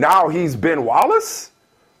 Now he's Ben Wallace?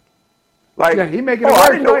 Like, yeah, he making it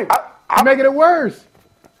worse. He's making it worse.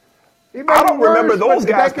 I don't remember those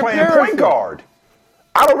guys playing point guard.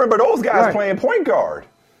 I don't remember those guys playing point guard.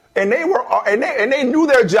 And they were and they knew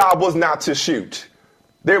their job was not to shoot.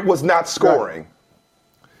 There was not scoring.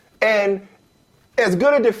 Right. And as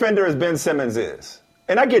good a defender as Ben Simmons is,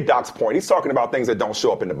 and I get Doc's point. He's talking about things that don't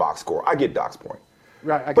show up in the box score. I get Doc's point.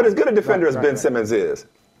 Right. But as good a defender as Ben Simmons is,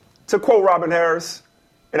 to quote Robin Harris,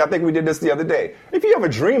 and I think we did this the other day, if you have a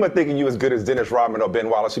dream of thinking you as good as Dennis Rodman or Ben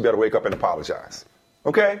Wallace, you better wake up and apologize.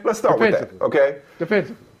 Okay? Let's start with that. Okay?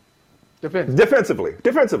 Defensively.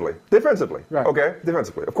 Right. Okay?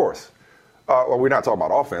 Defensively, of course. Well, we're not talking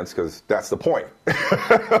about offense because that's the point.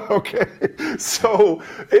 Okay? So,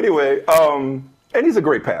 anyway, and he's a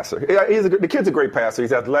great passer. The kid's a great passer.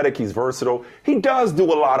 He's athletic. He's versatile. He does do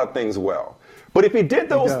a lot of things well. But if he did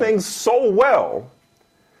those things so well,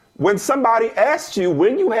 when somebody asked you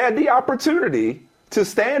when you had the opportunity to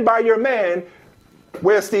stand by your man,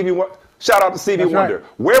 where's Stevie Wonder? Shout out to Stevie Wonder. Right.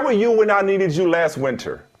 Where were you when I needed you last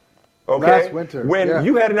winter? Okay? Last winter. When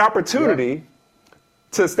you had an opportunity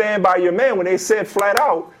to stand by your man, when they said flat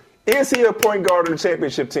out, is he a point guard on the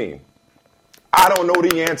championship team? I don't know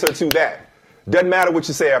the answer to that. Doesn't matter what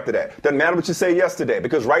you say after that. Doesn't matter what you say yesterday.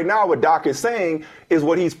 Because right now what Doc is saying is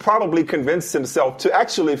what he's probably convinced himself to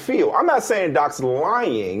actually feel. I'm not saying Doc's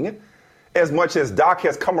lying as much as Doc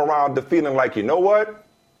has come around to feeling like, you know what?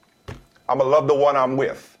 I'm going to love the one I'm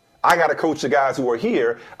with. I got to coach the guys who are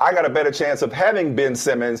here. I got a better chance of having Ben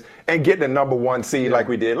Simmons and getting a number one seed like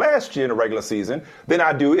we did last year in the regular season than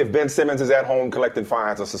I do if Ben Simmons is at home collecting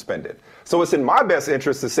fines or suspended. So it's in my best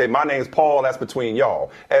interest to say, my name's Paul, that's between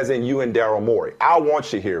y'all, as in you and Daryl Morey. I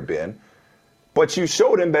want you here, Ben. But you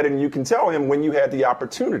showed him better than you can tell him when you had the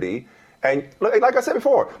opportunity. And like I said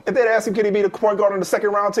before, if they'd asked him, could he be the point guard on the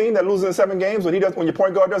second round team that loses in 7 games when your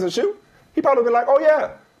point guard doesn't shoot? He probably would be like, oh,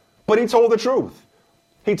 yeah. But he told the truth.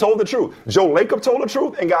 He told the truth. Joe Lacob told the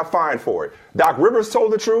truth and got fined for it. Doc Rivers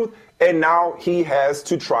told the truth, and now he has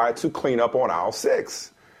to try to clean up on aisle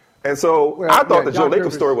 6. And so I thought the Joe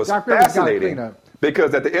Lacob story was fascinating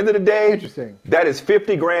because at the end of the day, that is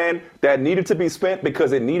 $50,000 that needed to be spent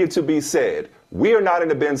because it needed to be said. We are not in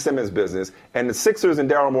the Ben Simmons business, and the Sixers and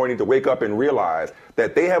Daryl Morey need to wake up and realize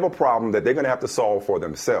that they have a problem that they're going to have to solve for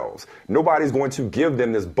themselves. Nobody's going to give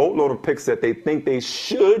them this boatload of picks that they think they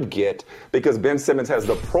should get because Ben Simmons has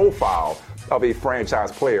the profile of a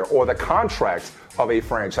franchise player or the contract of a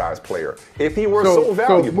franchise player. If he were so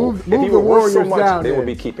valuable, if he were worth so much, they would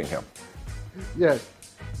be keeping him. Yes.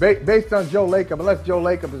 Based on Joe Lacob, unless Joe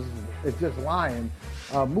Lacob is just lying,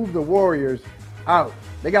 move the Warriors out.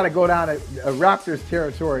 They got to go down to Raptors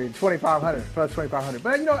territory, 2,500, plus 2,500.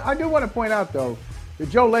 But, I do want to point out, though,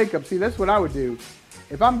 that Joe Lacob, see, that's what I would do.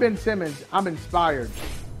 If I'm Ben Simmons, I'm inspired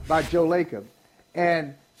by Joe Lacob.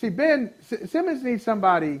 And, see, Simmons needs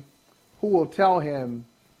somebody who will tell him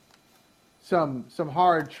some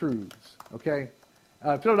hard truths, okay?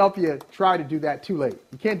 Philadelphia tried to do that too late.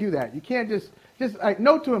 You can't do that. You can't just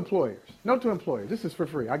no to employers. No to employers. This is for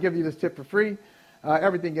free. I'll give you this tip for free.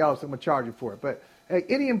 Everything else, I'm going to charge you for it. But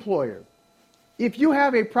any employer, if you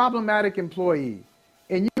have a problematic employee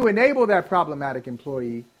and you enable that problematic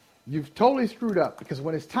employee, you've totally screwed up because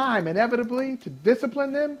when it's time, inevitably, to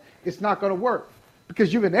discipline them, it's not going to work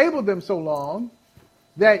because you've enabled them so long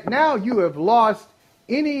that now you have lost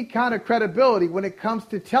any kind of credibility when it comes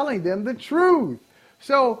to telling them the truth.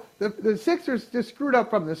 So the Sixers just screwed up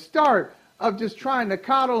from the start of just trying to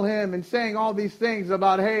coddle him and saying all these things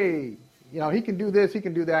about, hey, he can do this, he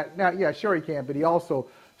can do that. Now, yeah, sure he can, but he also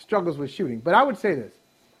struggles with shooting. But I would say this.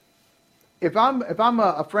 If I'm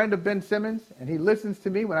a friend of Ben Simmons and he listens to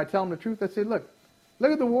me when I tell him the truth, I say, look,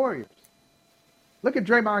 Look at the Warriors. Look at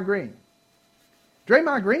Draymond Green.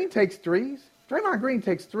 Draymond Green takes threes. Draymond Green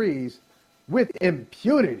takes threes with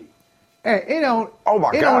impunity. And it don't. Oh my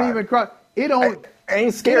it God. Don't even cross. It don't.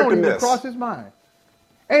 Ain't scared it don't to even miss. cross his mind.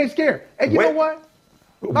 Ain't scared. And you know what?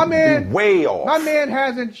 My man. Way off. My man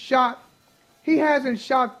hasn't shot. He hasn't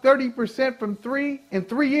shot 30% from three in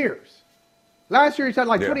 3 years. Last year he shot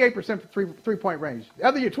like 28% from three-point range. The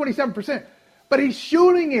other year 27%. But he's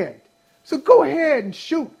shooting it. So go ahead and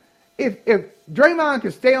shoot. If Draymond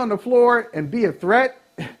can stay on the floor and be a threat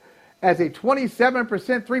as a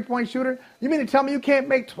 27% three-point shooter, you mean to tell me you can't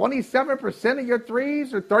make 27% of your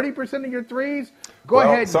threes or 30% of your threes? Go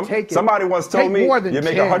ahead and take it. Somebody once told me more than you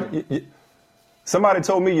make 10. Somebody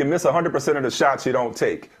told me you miss 100% of the shots you don't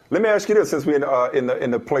take. Let me ask you this, since we're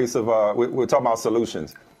in the place of we're talking about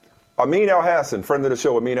solutions. Amin Elhassan, friend of the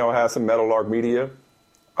show, Amin Elhassan, Meadowlark Media.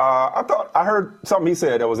 I heard something he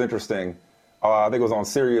said that was interesting. I think it was on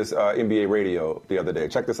Sirius NBA Radio the other day.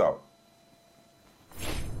 Check this out.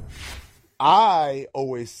 I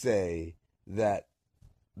always say that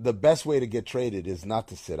the best way to get traded is not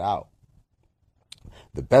to sit out.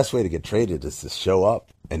 The best way to get traded is to show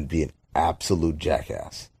up and be an absolute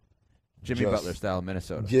jackass. Jimmy Butler style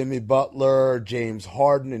Minnesota. Jimmy Butler, James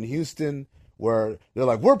Harden in Houston, where they're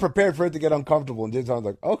like, we're prepared for it to get uncomfortable. And James Harden's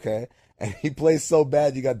like, okay. And he plays so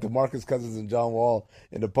bad, you got DeMarcus Cousins and John Wall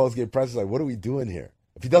in the postgame press. Like, what are we doing here?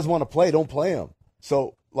 If he doesn't want to play, don't play him.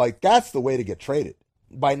 So, like, that's the way to get traded.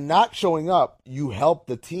 By not showing up, you help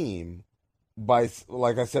the team by,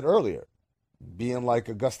 like I said earlier, being like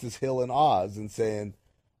Augustus Hill in Oz and saying,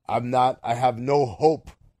 I have no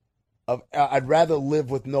hope of, I'd rather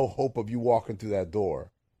live with no hope of you walking through that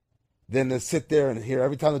door than to sit there and hear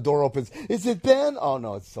every time the door opens, is it Ben? Oh,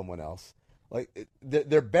 no, it's someone else. Like,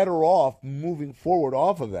 they're better off moving forward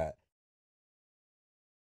off of that.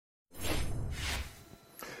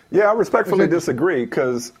 Yeah, I respectfully disagree,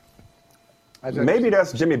 because maybe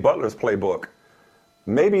that's Jimmy Butler's playbook.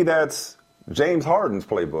 Maybe that's James Harden's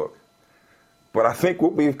playbook. But I think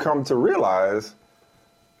what we've come to realize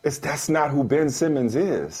is that's not who Ben Simmons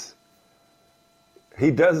is.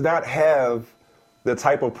 He does not have the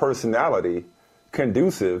type of personality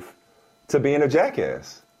conducive to being a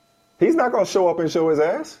jackass. He's not going to show up and show his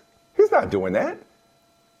ass. He's not doing that.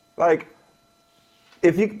 Like,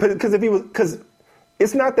 because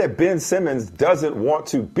it's not that Ben Simmons doesn't want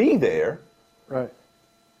to be there. Right.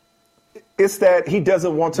 It's that he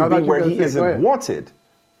doesn't want to be where he isn't wanted.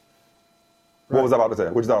 Right. What was I about to say?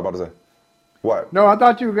 What you thought about to say? What? No, I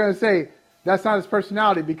thought you were going to say that's not his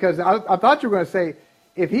personality, because I thought you were going to say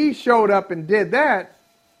if he showed up and did that,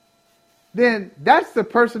 then that's the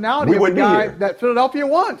personality of the guy that Philadelphia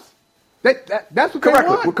wants. That's what they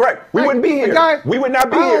want. Correct. We wouldn't be here. We would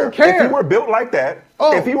not be here if he were built like that.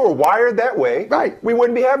 If he were wired that way, we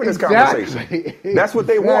wouldn't be having this conversation. That's what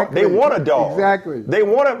they want. They want a dog. Exactly. They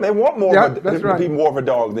want more to be more of a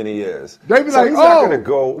dog than he is. They be so like, he's not going to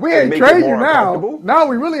go we and ain't make trade it more you now. uncomfortable. Now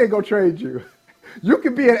we really ain't going to trade you. You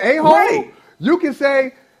can be an a-hole. Right. You can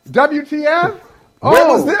say, WTF? Where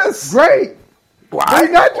was this? Great. Well, I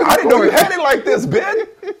didn't know you had it like this, Ben.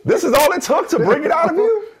 This is all it took to bring it out of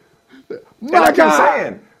you? My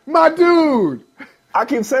God. My dude. I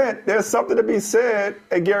keep saying there's something to be said.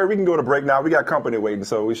 Hey, Gary, we can go to break now. We got company waiting,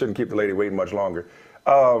 so we shouldn't keep the lady waiting much longer.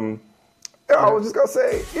 I was just going to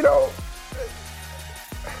say,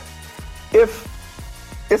 if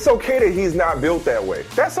it's okay that he's not built that way,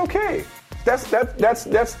 that's okay. That's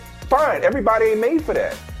fine. Everybody ain't made for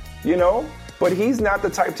that, But he's not the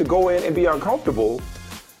type to go in and be uncomfortable.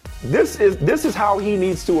 This is how he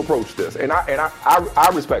needs to approach this, and I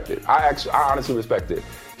respect it. I honestly respect it.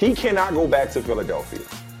 He cannot go back to Philadelphia,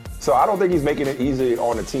 so I don't think he's making it easy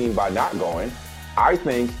on the team by not going. I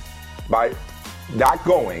think by not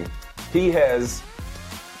going, he has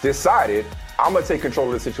decided, I'm gonna take control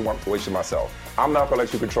of the situation myself. I'm not gonna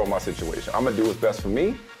let you control my situation. I'm gonna do what's best for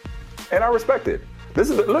me, and I respect it.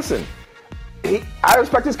 Listen. I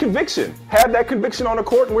respect his conviction. Have that conviction on the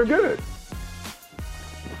court, and we're good.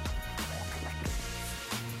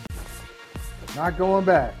 Not going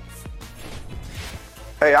back.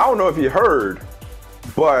 Hey, I don't know if you heard,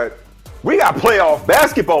 but we got playoff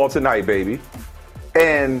basketball tonight, baby.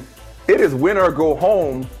 And it is win or go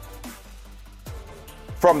home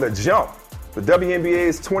from the jump. The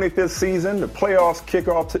WNBA's 25th season, the playoffs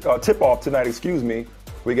tip-off tonight,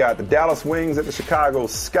 We got the Dallas Wings at the Chicago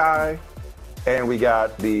Sky, and we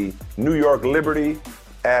got the New York Liberty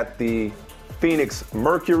at the Phoenix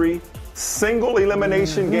Mercury. Single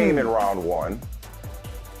elimination game in round one,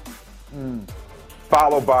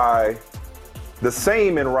 followed by the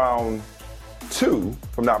same in round two,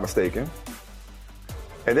 if I'm not mistaken.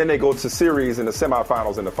 and then they go to series in the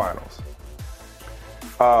semifinals and the finals.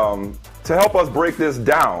 To help us break this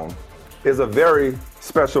down is a very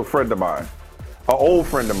special friend of mine, an old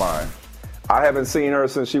friend of mine. I haven't seen her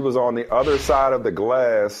since she was on the other side of the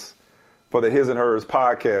glass for the His and Hers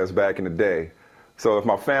podcast back in the day. So if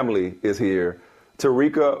my family is here,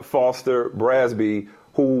 Terrika Foster Brasby,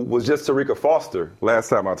 who was just Terrika Foster last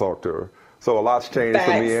time I talked to her. So a lot's changed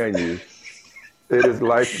for me and you. It is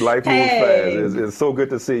life moves fast. It's so good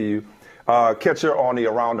to see you. Catch her on the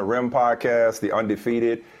Around the Rim podcast, The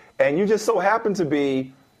Undefeated. And you just so happen to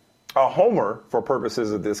be a homer for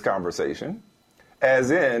purposes of this conversation,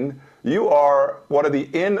 as in you are one of the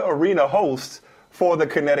in-arena hosts for the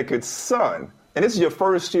Connecticut Sun. And this is your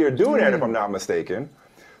first year doing that, if I'm not mistaken.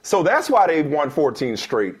 So that's why they've won 14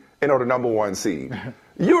 straight and are the number one seed.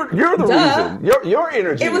 You're the reason. Your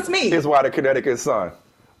energy is why the Connecticut Sun.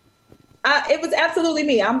 It was absolutely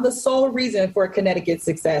me. I'm the sole reason for Connecticut's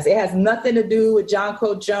success. It has nothing to do with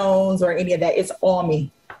Jonquel Jones or any of that. It's all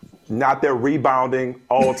me. Not their rebounding,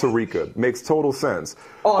 all Terrika. Makes total sense.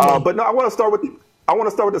 But no, I want to start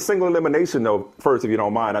with the single elimination though first, if you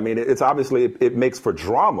don't mind. I mean, it's obviously it makes for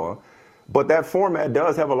drama, but that format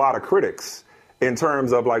does have a lot of critics in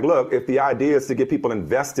terms of like, look, if the idea is to get people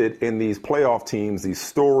invested in these playoff teams, these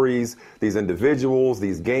stories, these individuals,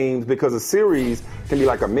 these games, because a series can be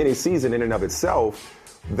like a mini season in and of itself,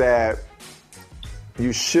 that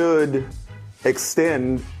you should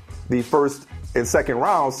extend the first and second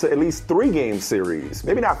rounds to at least 3-game series.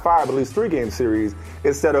 Maybe not 5, but at least 3-game series,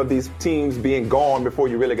 instead of these teams being gone before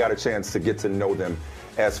you really got a chance to get to know them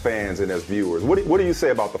as fans and as viewers. What do you say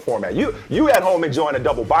about the format? You at home enjoying a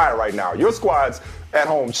double bye right now. Your squad's at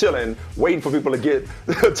home chilling, waiting for people to get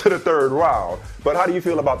to the third round. But how do you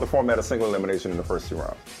feel about the format of single elimination in the first 2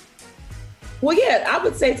 rounds? Well, yeah, I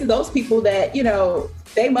would say to those people that,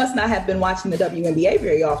 they must not have been watching the WNBA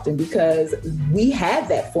very often, because we had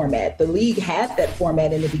that format. The league had that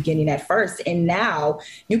format in the beginning at first. And now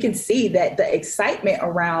you can see that the excitement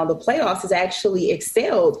around the playoffs has actually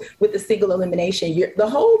excelled with the single elimination. The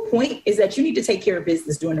whole point is that you need to take care of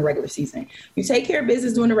business during the regular season. You take care of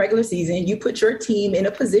business during the regular season, you put your team in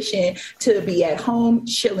a position to be at home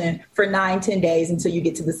chilling for 9-10 days until you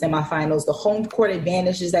get to the semifinals. The home court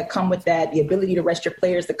advantages that come with that, the ability to rest your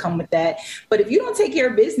players that come with that. But if you don't take care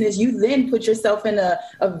of business, you then put yourself in a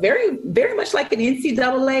very, very much like an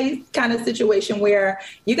NCAA kind of situation where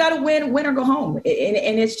you got to win or go home. And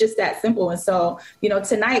it's just that simple. And so,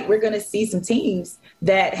 tonight we're going to see some teams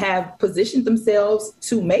that have positioned themselves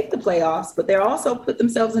to make the playoffs, but they're also put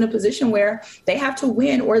themselves in a position where they have to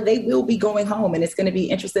win or they will be going home. And it's going to be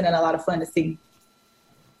interesting and a lot of fun to see.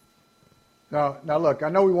 Now look, I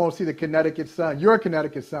know we won't see the Connecticut Sun. Your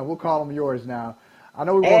Connecticut Sun. We'll call them yours now. I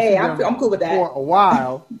know we won't see them I'm cool with that. for a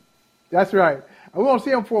while. That's right. We won't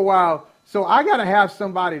see them for a while. So I got to have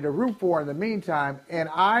somebody to root for in the meantime. And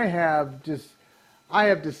I have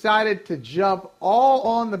decided to jump all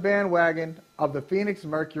on the bandwagon of the Phoenix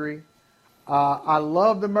Mercury. I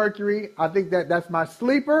love the Mercury. I think that's my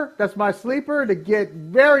sleeper. That's my sleeper to get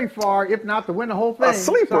very far, if not to win the whole thing. A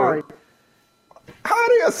sleeper? Sorry. How are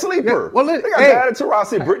they a sleeper? Yeah, well, they got Diana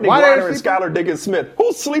Taurasi, Brittany Griner, and Skylar Diggins-Smith.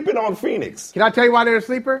 Who's sleeping on Phoenix? Can I tell you why they're a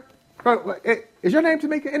sleeper? Is your name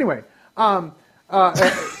Tamika? Anyway,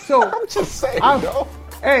 so I'm just saying,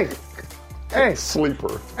 Hey,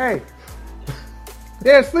 sleeper. Hey,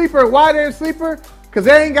 they're a sleeper. Why they're a sleeper? Because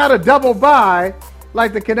they ain't got a double bye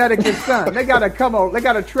like the Connecticut Sun. They got to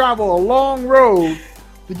travel a long road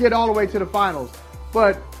to get all the way to the finals.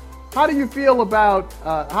 But how do you feel about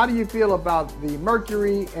the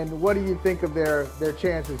Mercury, and what do you think of their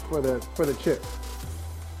chances for the chip?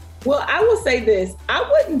 Well, I will say this. I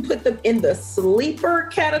wouldn't put them in the sleeper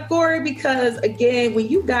category because, again, when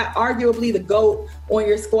you got arguably the GOAT on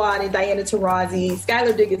your squad in Diana Taurasi,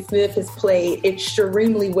 Skylar Diggins-Smith has played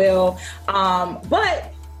extremely well.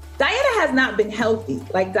 But Diana has not been healthy.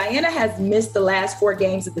 Like, Diana has missed the last 4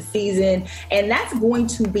 games of the season, and that's going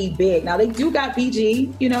to be big. Now, they do got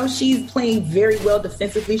BG. She's playing very well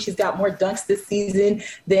defensively. She's got more dunks this season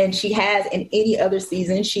than she has in any other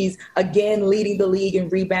season. She's, again, leading the league in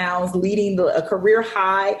rebounds, leading a career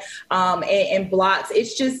high in blocks.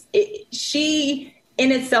 It's just she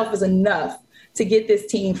in itself is enough to get this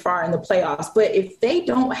team far in the playoffs. But if they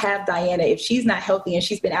don't have Diana, if she's not healthy and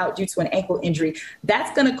she's been out due to an ankle injury,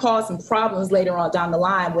 that's going to cause some problems later on down the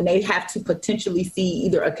line when they have to potentially see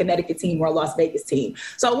either a Connecticut team or a Las Vegas team.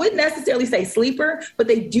 So I wouldn't necessarily say sleeper, but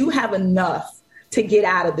they do have enough to get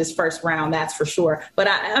out of this first round, that's for sure. But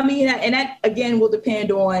I mean, and that, again, will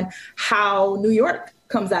depend on how New York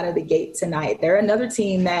comes out of the gate tonight. They're another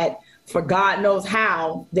team that for God knows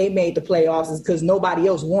how they made the playoffs is because nobody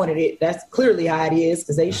else wanted it. That's clearly how it is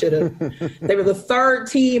because they should have. They were the third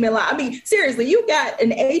team in line. I mean, seriously, you got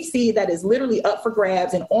an AFC that is literally up for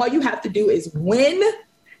grabs, and all you have to do is win,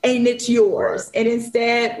 and it's yours. Right. And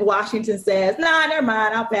instead, Washington says, "Nah, never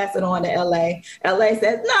mind. I'll pass it on to LA." LA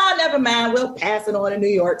says, "No, never mind. We'll pass it on to New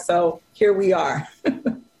York." So here we are.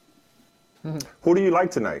 Who do you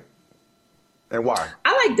like tonight, and why?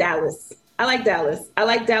 I like Dallas. I like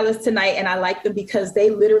Dallas tonight, and I like them because they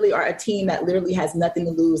literally are a team that literally has nothing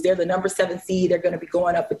to lose. They're the number 7 seed. They're going to be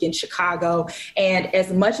going up against Chicago. And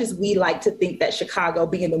as much as we like to think that Chicago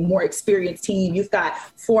being the more experienced team, you've got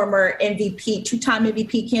former MVP, 2-time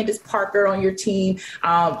MVP Candace Parker on your team.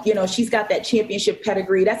 She's got that championship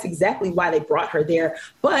pedigree. That's exactly why they brought her there.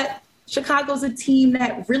 But Chicago's a team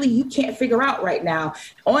that really you can't figure out right now.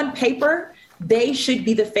 On paper, they should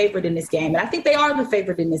be the favorite in this game. And I think they are the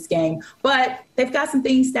favorite in this game, but they've got some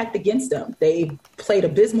things stacked against them. They played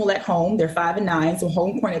abysmal at home. They're 5-9, so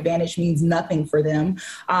home court advantage means nothing for them.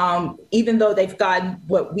 Even though they've gotten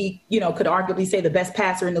what we, could arguably say the best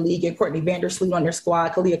passer in the league in Courtney Vandersloot on their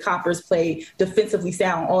squad. Kalia Coppers played defensively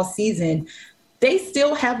sound all season. They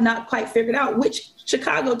still have not quite figured out which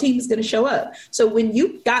Chicago team is going to show up. So when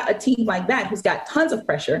you got a team like that who's got tons of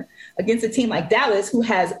pressure against a team like Dallas who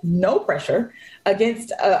has no pressure,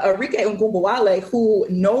 against Arike Ogunbowale, who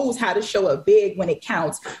knows how to show up big when it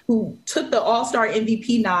counts, who took the All-Star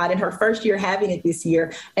MVP nod in her first year having it this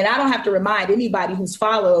year. And I don't have to remind anybody who's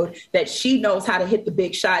followed that she knows how to hit the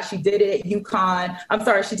big shot. She did it at UConn.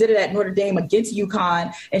 She did it at Notre Dame against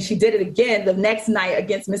UConn, and she did it again the next night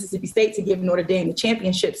against Mississippi State to give Notre Dame the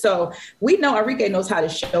championship. So we know Arike knows how to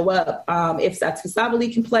show up. If Satou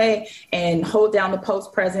Sabally can play and hold down the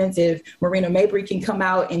post presence, if Marina Mabrey can come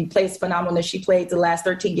out and play as phenomenal as she played the last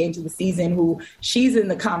 13 games of the season, who she's in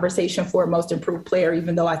the conversation for most improved player,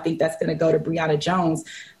 even though I think that's going to go to Brianna Jones.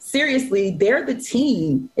 Seriously, they're the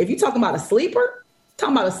team. If you're talking about a sleeper,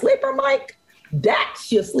 Mike,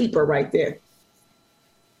 that's your sleeper right there.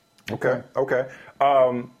 Okay.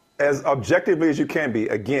 As objectively as you can be,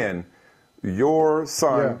 again, your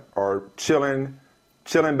son are chilling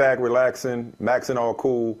back, relaxing, maxing all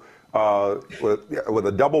cool, with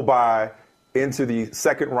a double bye into the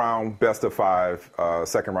second round best of 5,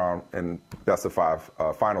 second round and best of 5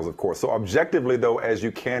 finals, of course. So objectively, though, as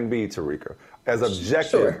you can be, Terrika, as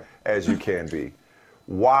objective as you can be,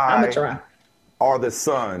 why are the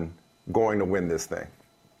Sun going to win this thing?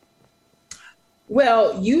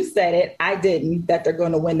 Well, you said it. I didn't, that they're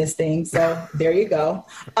going to win this thing. So there you go.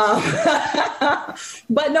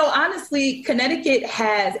 But no, honestly, Connecticut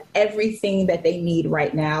has everything that they need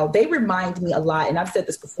right now. They remind me a lot, and I've said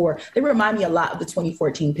this before, they remind me a lot of the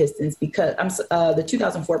 2014 Pistons because the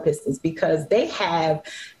 2004 Pistons, because they have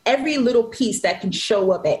every little piece that can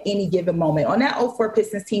show up at any given moment. On that 04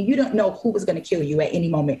 Pistons team, you don't know who was going to kill you at any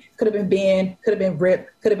moment. Could have been Ben, could have been Rip,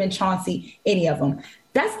 could have been Chauncey, any of them.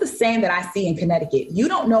 That's the same that I see in Connecticut. You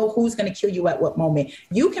don't know who's going to kill you at what moment.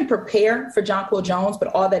 You can prepare for Jonquel Jones, but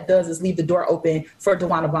all that does is leave the door open for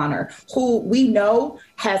DeWanna Bonner, who we know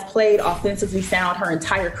has played offensively sound her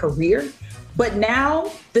entire career. But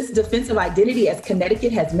now this defensive identity as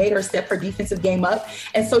Connecticut has made her step her defensive game up.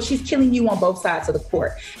 And so she's killing you on both sides of the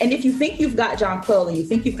court. And if you think you've got Jonquel and you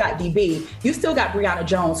think you've got DB, you still got Brianna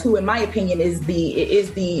Jones, who in my opinion has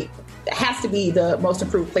to be the most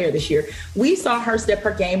improved player this year. We saw her step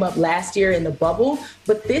her game up last year in the bubble,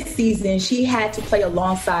 but this season she had to play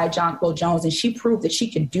alongside Jonquel Jones, and she proved that she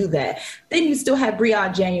can do that. Then you still have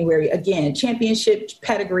Breon January, again, championship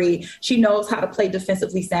pedigree. She knows how to play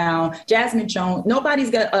defensively sound. Jasmine Thomas,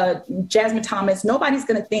 nobody's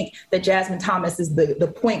going to think that Jasmine Thomas is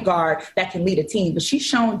the point guard that can lead a team, but she's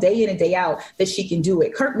shown day in and day out that she can do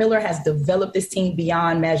it. Kurt Miller has developed this team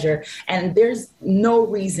beyond measure, and there's no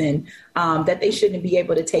reason that they shouldn't be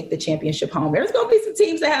able to take the championship home. There's going to be some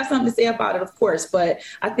teams that have something to say about it, of course, but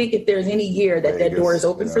I think if there's any year that door is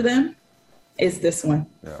open for them, it's this one.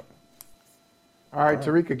 Yeah. All right,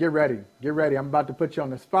 Terrika, get ready. Get ready. I'm about to put you on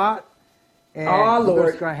the spot. And Lord. I'm going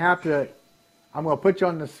to put you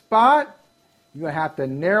on the spot. You're going to have to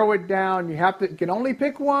narrow it down. You can only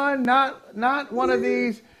pick one, not one of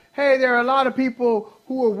these. Hey, there are a lot of people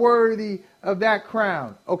who are worthy of that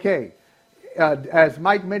crown. Okay. As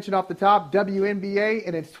Mike mentioned off the top, WNBA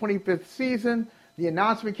in its 25th season, the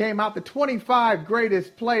announcement came out, the 25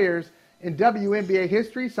 greatest players in WNBA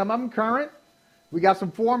history, some of them current. We got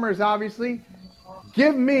some formers, obviously.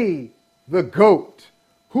 Give me the GOAT.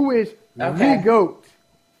 Who is the GOAT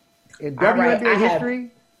in WNBA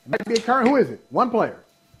history? Might be a current. Who is it? One player.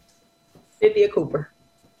 Cynthia Cooper.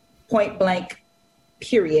 Point blank,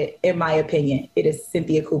 period, in my opinion, it is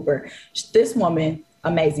Cynthia Cooper. This woman,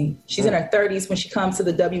 amazing. She's in her 30s when she comes to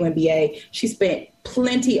the WNBA. She spent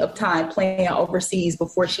plenty of time playing overseas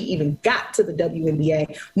before she even got to the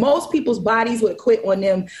WNBA. Most people's bodies would quit on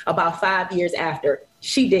them about 5 years after.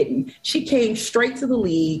 She didn't. She came straight to the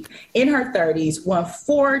league in her 30s, won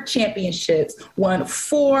 4 championships, won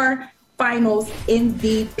 4 finals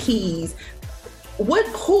MVPs.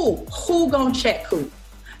 Who gonna check Coop?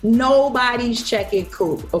 Nobody's checking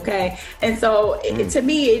Coop, okay? And so to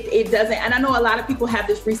me, it doesn't, and I know a lot of people have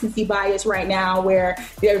this recency bias right now where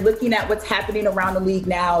they're looking at what's happening around the league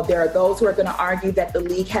now. There are those who are going to argue that the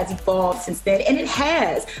league has evolved since then, and it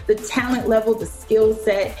has. The talent level, the skill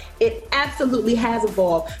set, it absolutely has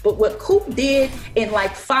evolved. But what Coop did in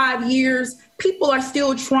like 5 years, people are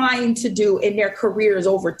still trying to do in their careers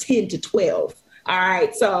over 10 to 12. All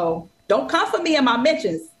right, so don't come for me in my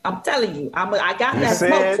mentions. I'm telling you, I got that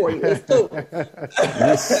smoke for you. It's Coop.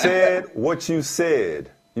 You said what you said.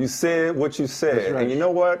 You said what you said. Right. And you know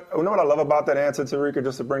what? You know what I love about that answer, Tarika,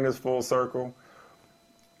 just to bring this full circle?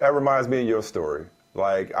 That reminds me of your story.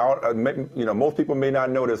 Like, most people may not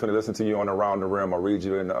know this when they listen to you on Around the Rim or read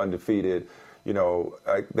you in the Undefeated,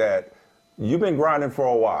 that you've been grinding for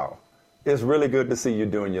a while. It's really good to see you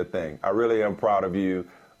doing your thing. I really am proud of you.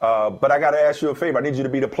 But I got to ask you a favor. I need you to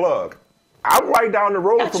be the plug. I'm right down the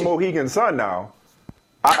road from Mohegan Sun now.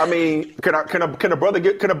 I mean, can a brother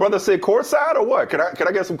say courtside or what? Can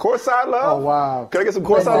I get some courtside love? Oh wow! Can I get some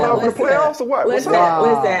courtside love for the playoffs or what? Listen,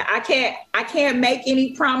 I can't make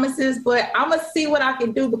any promises, but I'm gonna see what I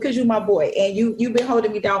can do because you're my boy and you've been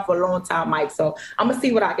holding me down for a long time, Mike. So I'm gonna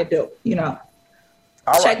see what I can do. I'm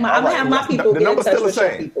gonna have my people get in touch with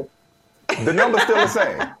your people. The number's still the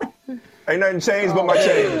same. Ain't nothing changed but my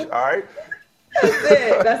change. All right.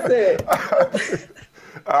 That's it.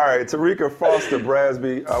 All right, Tarika Foster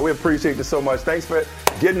Brasby, we appreciate you so much. Thanks for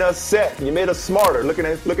getting us set. You made us smarter, looking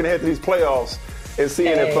ahead to these playoffs and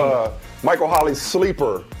seeing if Michael Holly's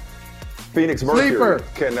sleeper, Phoenix Mercury,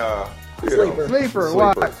 can Sleeper.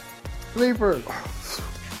 What? Sleeper.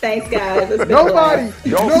 Thanks, guys. Don't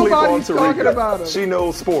sleep on Tarika. Talking about him. She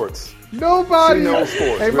knows sports. Nobody. She knows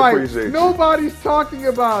sports. Hey, we Mike, appreciate you. nobody's talking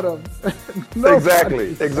about him.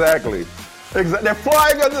 Exactly. They're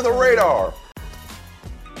flying under the radar.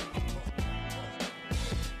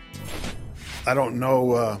 I don't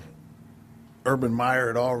know Urban Meyer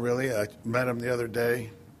at all, really. I met him the other day,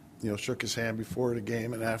 shook his hand before the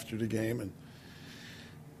game and after the game. And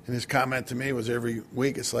his comment to me was every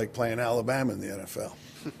week it's like playing Alabama in the NFL.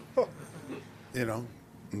 And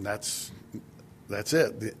that's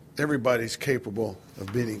it. Everybody's capable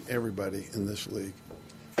of beating everybody in this league.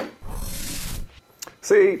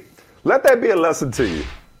 See, let that be a lesson to you,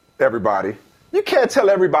 everybody. You can't tell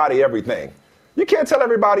everybody everything. You can't tell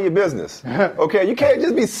everybody your business, okay? You can't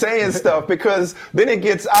just be saying stuff because then it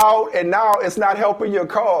gets out and now it's not helping your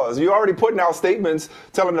cause. You're already putting out statements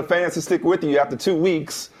telling the fans to stick with you after 2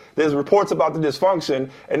 weeks. There's reports about the dysfunction,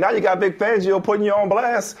 and now you got big fans, you're putting you on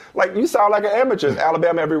blast. Like, you sound like an amateur,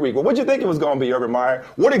 Alabama every week. Well, what did you think it was going to be, Urban Meyer?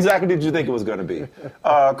 What exactly did you think it was going to be?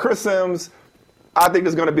 Chris Sims, I think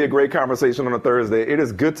it's going to be a great conversation on a Thursday. It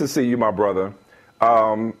is good to see you, my brother.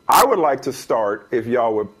 I would like to start, if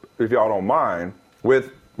y'all don't mind,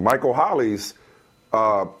 with Michael Holly's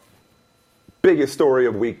biggest story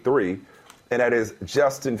of Week 3, and that is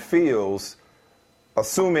Justin Fields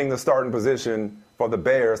assuming the starting position for the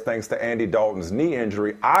Bears thanks to Andy Dalton's knee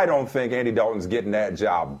injury. I don't think Andy Dalton's getting that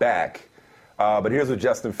job back. But here's what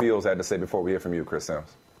Justin Fields had to say before we hear from you, Chris Sims.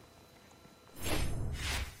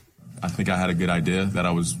 I think I had a good idea that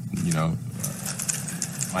I was,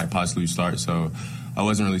 might possibly start. So I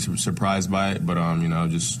wasn't really surprised by it, but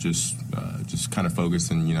just kind of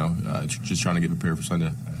focused and just trying to get prepared for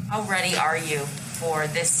Sunday. How ready are you for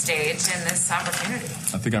this stage and this opportunity?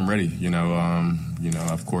 I think I'm ready.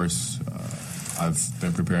 Of course, I've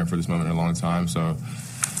been preparing for this moment in a long time, so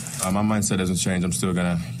my mindset doesn't change. I'm still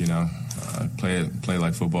gonna, play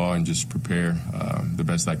like football and just prepare the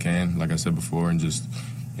best I can, like I said before, and just,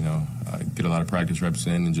 get a lot of practice reps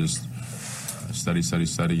in and just study,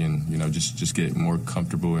 and just get more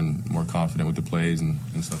comfortable and more confident with the plays and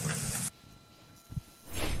stuff like that.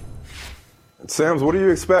 Sams, what do you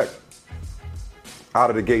expect out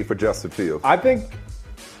of the gate for Justin Fields?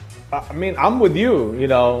 I'm with you,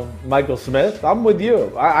 Michael Smith. I'm with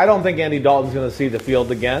you. I don't think Andy Dalton's going to see the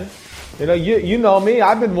field again. You know me.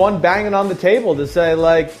 I've been one banging on the table to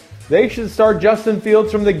say, they should start Justin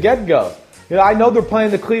Fields from the get-go. I know they're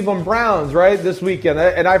playing the Cleveland Browns, right, this weekend.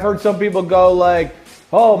 And I've heard some people go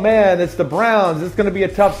oh, man, it's the Browns. It's going to be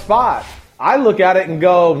a tough spot. I look at it and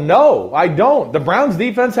go, no, I don't. The Browns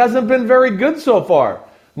defense hasn't been very good so far.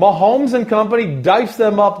 Mahomes and company diced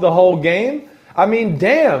them up the whole game. I mean,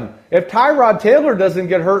 damn, if Tyrod Taylor doesn't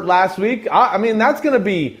get hurt last week, I mean, that's going to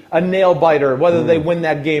be a nail biter whether they win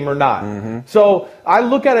that game or not. So I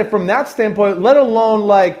look at it from that standpoint, let alone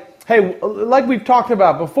like, hey, like we've talked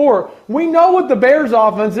about before, we know what the Bears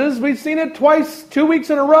offense is. We've seen it twice, 2 weeks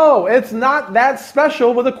in a row. It's not that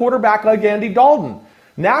special with a quarterback like Andy Dalton.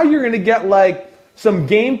 Now you're going to get like some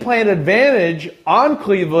game plan advantage on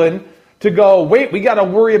Cleveland to go, wait, we got to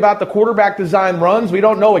worry about the quarterback design runs. We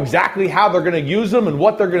don't know exactly how they're going to use them and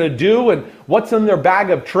what they're going to do and what's in their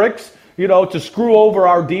bag of tricks, to screw over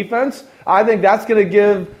our defense. I think that's going to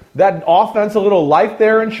give that offense a little life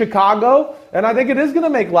there in Chicago. And I think it is going to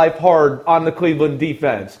make life hard on the Cleveland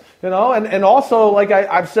defense, and also, like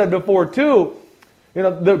I've said before too,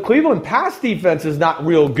 the Cleveland pass defense is not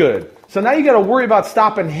real good. So now you got to worry about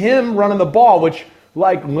stopping him running the ball, which,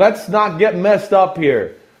 like, let's not get messed up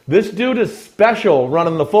here. This dude is special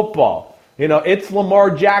running the football. It's Lamar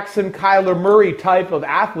Jackson, Kyler Murray type of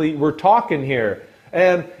athlete we're talking here.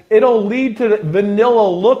 And it'll lead to vanilla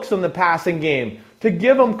looks in the passing game to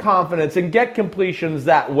give him confidence and get completions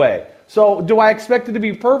that way. So do I expect it to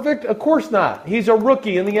be perfect? Of course not. He's a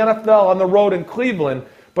rookie in the NFL on the road in Cleveland.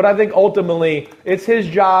 But I think ultimately it's his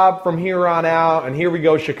job from here on out, and here we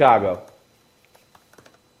go, Chicago.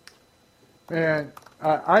 Man,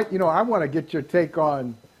 I want to get your take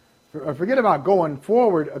on, forget about going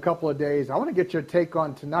forward a couple of days. I want to get your take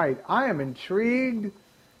on tonight. I am intrigued.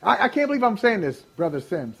 I can't believe I'm saying this, Brother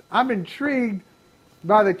Sims. I'm intrigued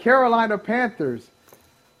by the Carolina Panthers.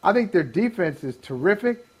 I think their defense is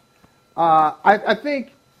terrific. I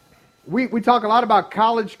think we talk a lot about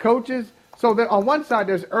college coaches. So on one side,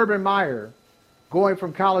 there's Urban Meyer going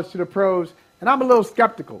from college to the pros, and I'm a little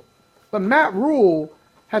skeptical. But Matt Rule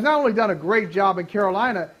has not only done a great job in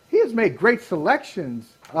Carolina, he has made great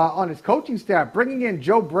selections on his coaching staff. Bringing in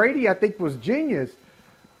Joe Brady, I think, was genius.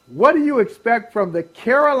 What do you expect from the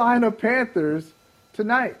Carolina Panthers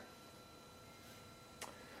tonight?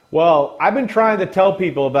 Well, I've been trying to tell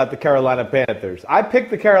people about the Carolina Panthers. I picked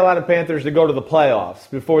the Carolina Panthers to go to the playoffs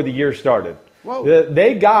before the year started. Whoa.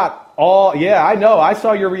 They got I know. I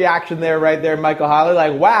saw your reaction there, right there, Michael Holley,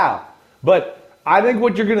 like, wow. But I think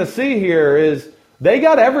what you're going to see here is they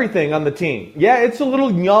got everything on the team. Yeah, it's a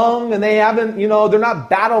little young, and they haven't, they're not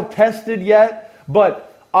battle-tested yet.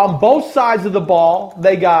 But on both sides of the ball,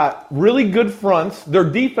 they got really good fronts. Their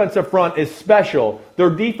defensive front is special. Their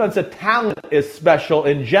defensive talent is special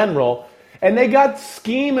in general. And they got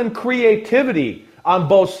scheme and creativity on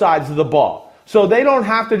both sides of the ball. So they don't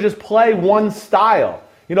have to just play one style.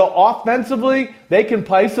 Offensively, they can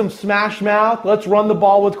play some smash mouth. Let's run the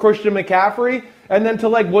ball with Christian McCaffrey. And then to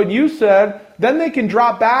like what you said, then they can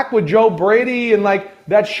drop back with Joe Brady and like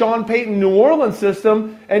that Sean Payton New Orleans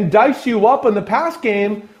system and dice you up in the pass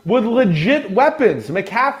game with legit weapons.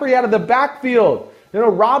 McCaffrey out of the backfield.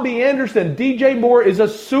 Robbie Anderson, DJ Moore is a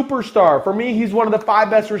superstar. For me, he's one of the 5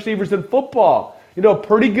 best receivers in football.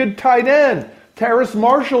 Pretty good tight end. Terrace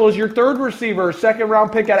Marshall is your third receiver,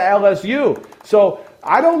 second-round pick out of LSU. So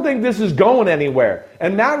I don't think this is going anywhere.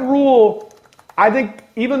 And Matt Rule, I think,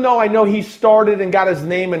 even though I know he started and got his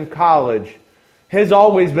name in college, has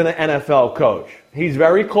always been an NFL coach. He's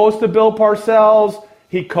very close to Bill Parcells.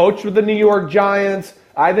 He coached with the New York Giants.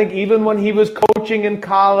 I think even when he was coaching in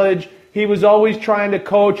college, he was always trying to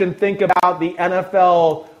coach and think about the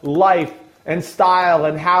NFL life and style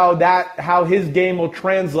and how his game will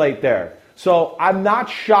translate there. So I'm not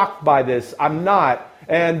shocked by this. I'm not.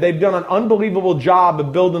 And they've done an unbelievable job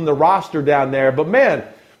of building the roster down there. But, man,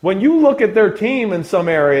 when you look at their team in some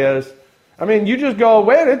areas, I mean, you just go,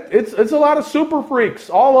 man, it's a lot of super freaks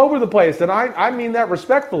all over the place. And I mean that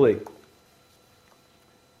respectfully.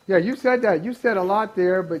 Yeah, you said that. You said a lot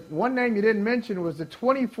there. But one name you didn't mention was the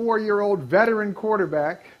 24-year-old veteran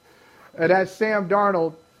quarterback. That's Sam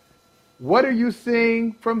Darnold. What are you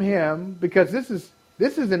seeing from him? Because this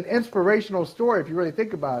is an inspirational story if you really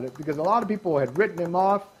think about it, because a lot of people had written him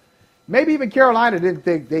off. Maybe even Carolina didn't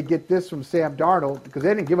think they'd get this from Sam Darnold because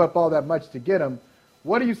they didn't give up all that much to get him.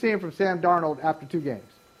 What are you seeing from Sam Darnold after 2 games?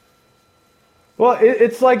 Well,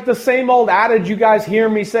 it's like the same old adage you guys hear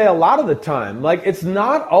me say a lot of the time. Like, it's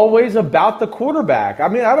not always about the quarterback. I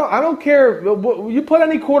mean, I don't care. You put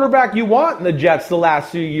any quarterback you want in the Jets the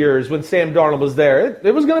last few years when Sam Darnold was there.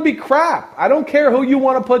 It was going to be crap. I don't care who you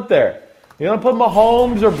want to put there. You want to put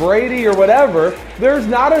Mahomes or Brady or whatever. There's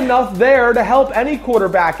not enough there to help any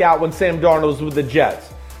quarterback out when Sam Darnold was with the Jets.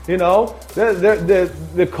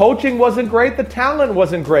 The coaching wasn't great. The talent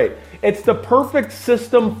wasn't great. It's the perfect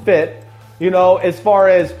system fit as far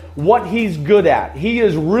as what he's good at. He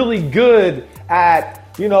is really good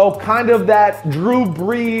at, kind of that Drew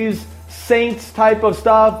Brees, Saints type of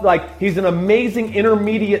stuff. Like, he's an amazing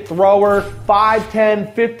intermediate thrower, 5,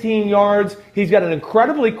 10, 15 yards. He's got an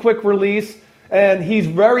incredibly quick release, and he's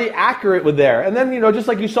very accurate with there. And then, just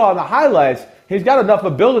like you saw in the highlights, he's got enough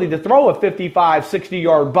ability to throw a 55,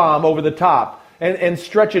 60-yard bomb over the top and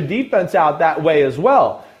stretch a defense out that way as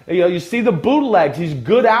well. You see the bootlegs. He's a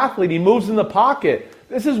good athlete. He moves in the pocket.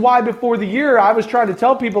 This is why before the year I was trying to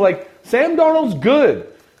tell people, Sam Darnold's good.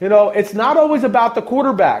 It's not always about the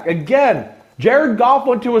quarterback. Again, Jared Goff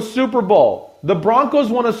went to a Super Bowl. The Broncos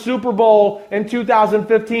won a Super Bowl in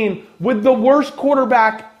 2015 with the worst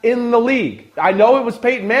quarterback in the league. I know it was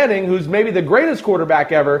Peyton Manning, who's maybe the greatest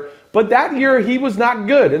quarterback ever, but that year he was not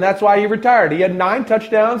good, and that's why he retired. He had 9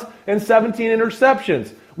 touchdowns and 17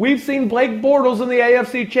 interceptions. We've seen Blake Bortles in the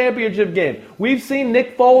AFC Championship game. We've seen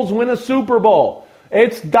Nick Foles win a Super Bowl.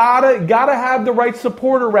 It's gotta have the right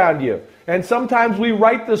support around you. And sometimes we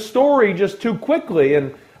write the story just too quickly.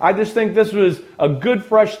 And I just think this was a good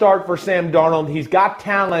fresh start for Sam Darnold. He's got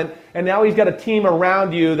talent, and now he's got a team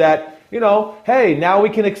around you that, hey, now we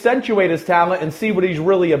can accentuate his talent and see what he's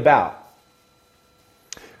really about.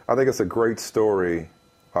 I think it's a great storyline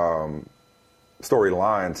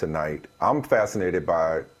tonight. I'm fascinated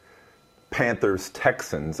by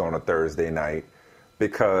Panthers-Texans on a Thursday night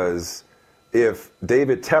because if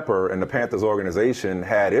David Tepper and the Panthers organization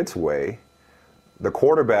had its way, the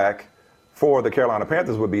quarterback for the Carolina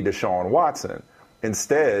Panthers would be Deshaun Watson.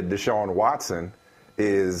 Instead, Deshaun Watson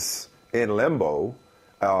is in limbo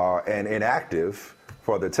and inactive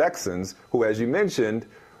for the Texans, who, as you mentioned,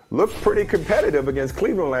 looked pretty competitive against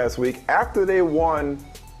Cleveland last week after they won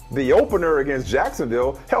the opener against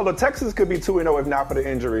Jacksonville. Hell, the Texans could be 2-0 if not for the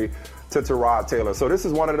injury to Tyrod Taylor. So this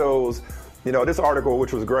is one of those, this article,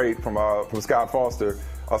 which was great from Scott Fowler,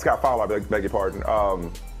 I beg your pardon,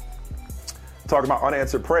 talking about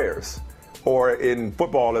unanswered prayers. Or in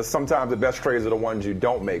football, sometimes the best trades are the ones you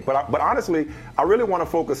don't make. But honestly, I really want to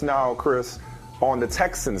focus now, Chris, on the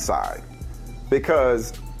Texans side,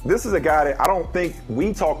 because this is a guy that I don't think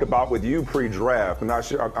we talked about with you pre-draft.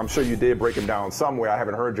 I'm sure you did break him down somewhere. I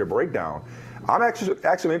haven't heard your breakdown. I'm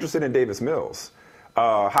actually interested in Davis Mills,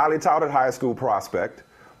 highly touted high school prospect,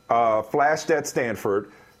 flashed at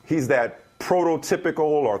Stanford. He's that prototypical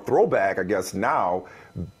or throwback, I guess now,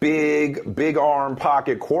 big arm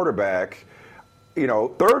pocket quarterback.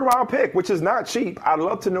 Third round pick, which is not cheap. I'd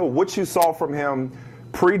love to know what you saw from him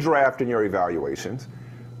pre-draft in your evaluations,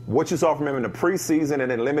 what you saw from him in the preseason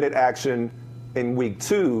and in limited action in week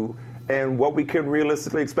 2, and what we can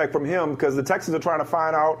realistically expect from him, because the Texans are trying to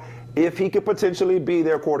find out if he could potentially be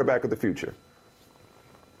their quarterback of the future.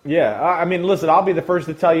 Yeah, I mean, listen, I'll be the first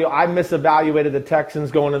to tell you I misevaluated the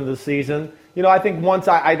Texans going into the season. I think once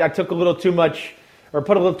I took a little too much, or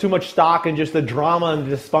put a little too much stock in just the drama and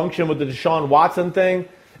dysfunction with the Deshaun Watson thing,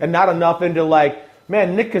 and not enough into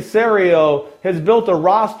Nick Caserio has built a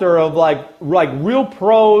roster of real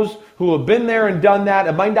pros who have been there and done that.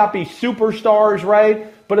 It might not be superstars, right?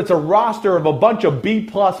 But it's a roster of a bunch of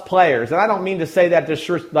B-plus players. And I don't mean to say that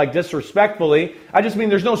disrespectfully. I just mean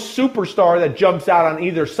there's no superstar that jumps out on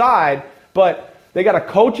either side. But they got a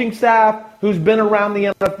coaching staff who's been around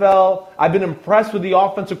the NFL. I've been impressed with the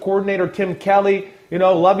offensive coordinator, Tim Kelly.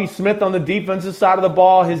 Lovie Smith on the defensive side of the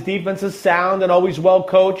ball. His defense is sound and always well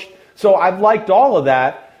coached. So I've liked all of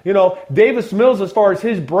that. Davis Mills, as far as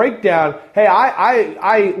his breakdown, hey,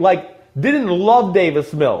 I didn't love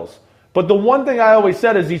Davis Mills. But the one thing I always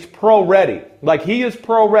said is he's pro-ready. He is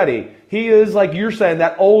pro-ready. He is, like you're saying,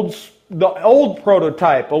 the old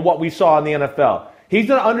prototype of what we saw in the NFL. He's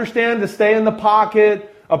going to understand to stay in the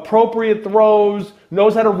pocket, appropriate throws,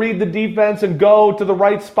 knows how to read the defense and go to the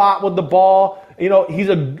right spot with the ball. He's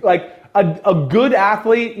a good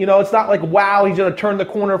athlete. It's not wow, he's going to turn the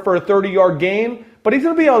corner for a 30-yard gain, but he's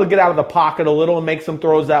going to be able to get out of the pocket a little and make some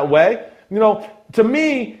throws that way. To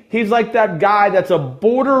me, he's like that guy that's a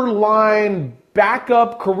borderline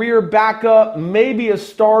backup, career backup, maybe a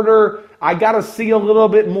starter. I got to see a little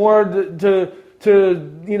bit more to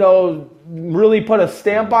really put a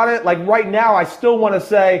stamp on it. Right now, I still want to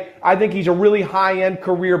say I think he's a really high-end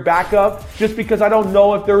career backup, just because I don't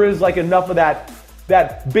know if there is enough of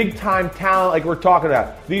that big-time talent like we're talking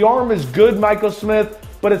about. The arm is good, Michael Smith,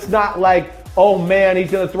 but it's not oh man,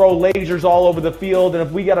 he's going to throw lasers all over the field, and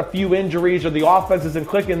if we got a few injuries or the offense isn't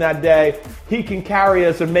clicking that day, he can carry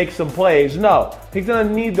us and make some plays. No, he's going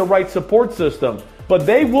to need the right support system. But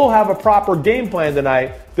they will have a proper game plan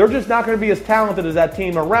tonight. They're just not going to be as talented as that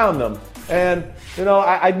team around them. And,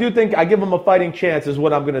 I do think I give them a fighting chance is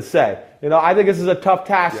what I'm going to say. I think this is a tough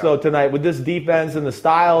task, though, tonight with this defense and the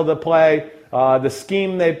style of the play, the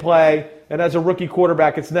scheme they play. And as a rookie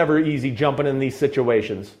quarterback, it's never easy jumping in these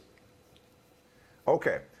situations.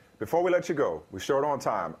 Okay. Before we let you go, we're short on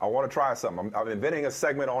time. I want to try something. I'm inventing a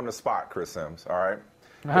segment on the spot, Chris Sims, all right?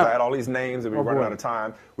 Because I had all these names and we're running out of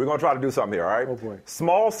time. We're going to try to do something here, all right? Oh, boy.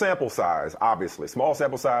 Small sample size, obviously. Small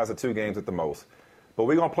sample size of 2 games at the most. But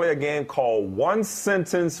we're going to play a game called One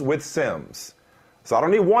Sentence with Sims. So I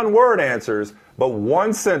don't need one-word answers, but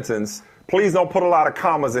one sentence. Please don't put a lot of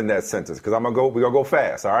commas in that sentence because we're going to go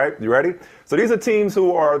fast, all right? You ready? So these are teams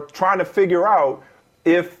who are trying to figure out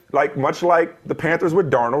if, much like the Panthers with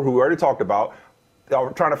Darnold, who we already talked about,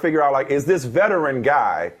 are trying to figure out, is this veteran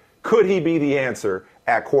guy, could he be the answer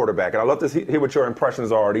at quarterback? And I'd love to hear what your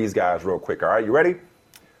impressions are of these guys real quick, all right? You ready?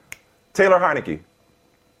 Taylor Heinicke.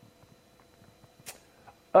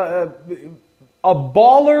 A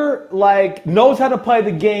baller, knows how to play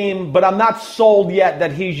the game, but I'm not sold yet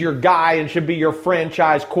that he's your guy and should be your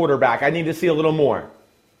franchise quarterback. I need to see a little more.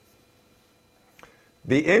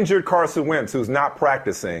 The injured Carson Wentz, who's not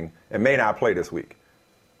practicing and may not play this week.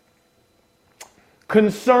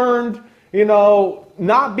 Concerned,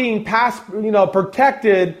 not being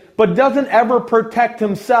protected, but doesn't ever protect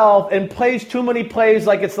himself and plays too many plays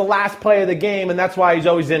like it's the last play of the game, and that's why he's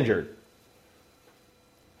always injured.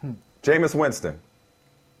 Jameis Winston.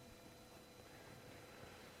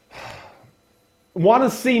 Want to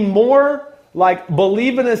see more,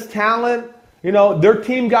 believe in his talent. Their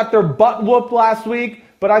team got their butt whooped last week,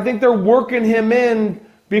 but I think they're working him in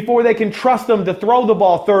before they can trust him to throw the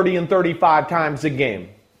ball 30 and 35 times a game.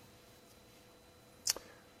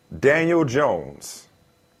 Daniel Jones.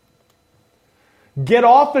 Get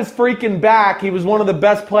off his freaking back. He was one of the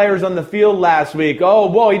best players on the field last week. Oh,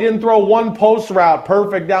 whoa, he didn't throw one post route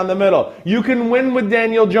perfect down the middle. You can win with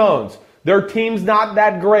Daniel Jones. Their team's not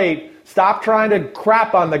that great. Stop trying to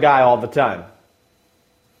crap on the guy all the time.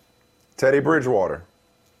 Teddy Bridgewater.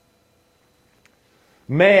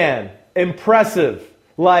 Man, impressive.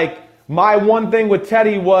 My one thing with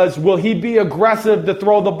Teddy was, will he be aggressive to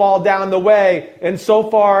throw the ball down the way? And so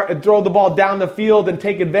far, throw the ball down the field and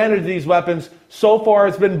take advantage of these weapons. So far,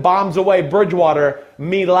 it's been bombs away. Bridgewater,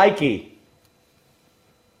 me likey.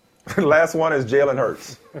 Last one is Jalen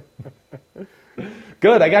Hurts.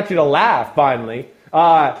 Good, I got you to laugh finally.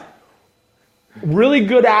 Really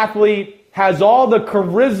good athlete. Has all the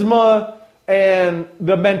charisma and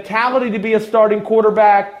the mentality to be a starting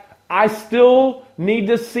quarterback. I still need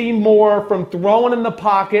to see more from throwing in the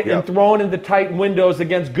pocket and throwing into tight windows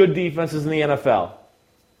against good defenses in the NFL.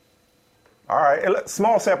 All right,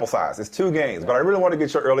 small sample size. It's 2 games, but I really want to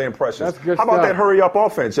get your early impressions. That's good How about stuff. that hurry-up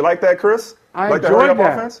offense? You like that, Chris? I like that enjoyed hurry-up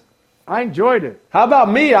that. offense? I enjoyed it. How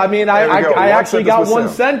about me? I mean, I actually got one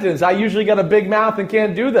Sim. sentence. I usually got a big mouth and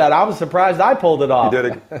can't do that. I was surprised I pulled it off. You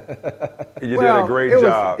did a great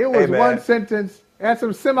job. It was Hey, one man. sentence and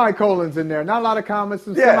some semicolons in there. Not a lot of commas,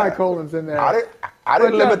 some semicolons in there. I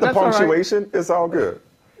didn't limit the that's all right. punctuation. It's all good.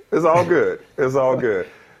 It's all good. It's all good.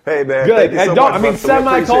 Hey, man. Good. Thank you so And much, Russell. We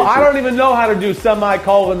semicolons. appreciate I you. don't even know how to do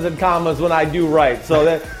semicolons and commas when I do right.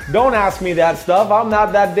 So don't ask me that stuff. I'm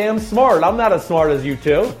not that damn smart. I'm not as smart as you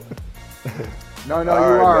two. No, All you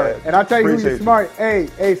right, are. man. And I'll tell you who Appreciate you're you. smart.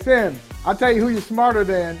 Hey, Sims, I'll tell you who you're smarter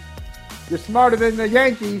than. You're smarter than the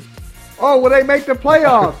Yankees. Oh, will they make the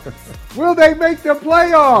playoffs? Will they make the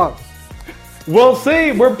playoffs? We'll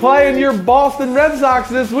see. We're playing your Boston Red Sox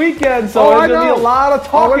this weekend, so I there's going to be a know. lot of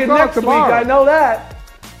talking it's on next tomorrow. week. I know that.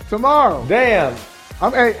 Tomorrow. Damn.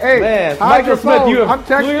 Hey, Man, hide Michael your Smith, phone. you have I'm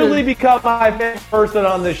texting. clearly become my favorite person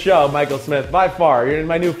on this show, Michael Smith, by far. You're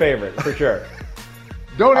my new favorite, for sure.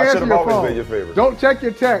 Don't I answer should've your always phone. been your favorite. Don't check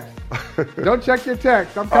your text. Don't check your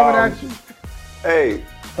text. I'm coming at you. Hey,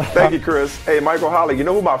 thank you, Chris. Hey, Michael Holly, you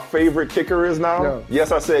know who my favorite kicker is now? No.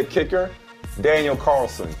 Yes, I said kicker. Daniel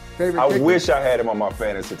Carlson. Favorite I kicker? wish I had him on my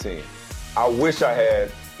fantasy team. I wish I had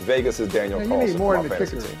Vegas' Daniel Man, you Carlson need more on than my the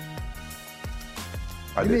fantasy kicker. team.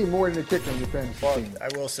 You need more than a kicker on your fantasy team. I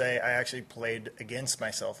will say I actually played against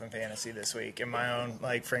myself in fantasy this week in my own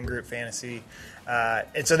friend group fantasy,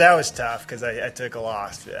 and so that was tough because I took a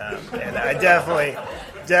loss, and I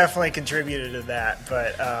definitely contributed to that.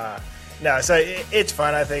 But no, so it's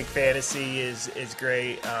fun. I think fantasy is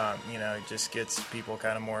great. It just gets people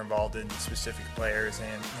kind of more involved in specific players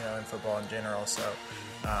and in football in general. So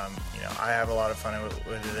I have a lot of fun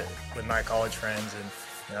with my college friends and.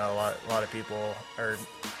 A lot of people are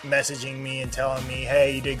messaging me and telling me,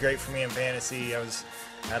 "Hey, you did great for me in fantasy." I was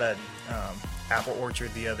at a Apple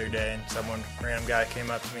Orchard the other day, and random guy came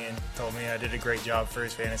up to me and told me I did a great job for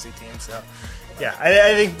his fantasy team. So, yeah,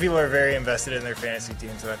 I think people are very invested in their fantasy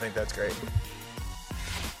team, so I think that's great.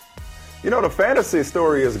 You know, the fantasy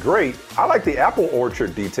story is great. I like the Apple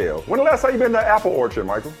Orchard detail. When the last time you been to Apple Orchard,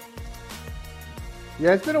 Michael?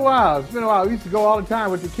 Yeah, it's been a while. We used to go all the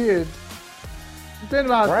time with the kids. It's been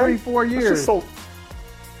about 3-4 years. It's just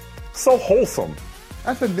so wholesome.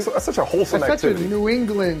 That's such a wholesome activity.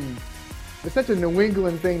 It's such a New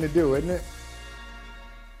England thing to do, isn't it?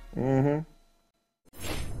 Mm-hmm.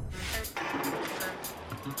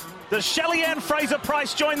 Does Shelly-Ann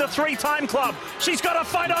Fraser-Pryce join the three-time club? She's got a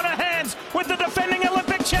fight on her hands with the defending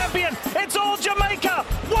Olympic champion. It's all Jamaica.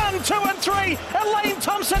 1, 2, and 3. Elaine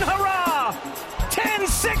Thompson-Herah.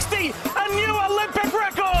 10:60, a new Olympic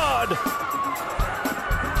record.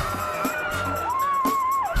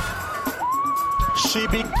 She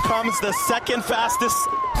becomes the second fastest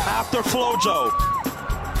after Flojo.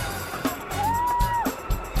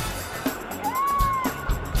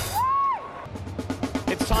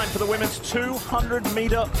 It's time for the women's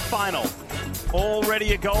 200-meter final.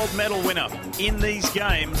 Already a gold medal winner in these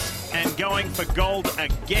games and going for gold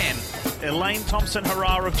again, Elaine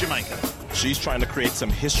Thompson-Herah of Jamaica. She's trying to create some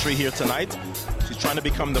history here tonight. She's trying to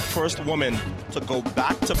become the first woman to go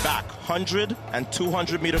back-to-back 100 and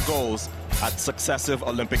 200-meter goals at successive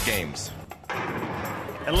Olympic Games.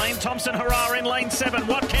 Elaine Thompson-Herah in lane 7.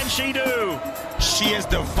 What can she do? She is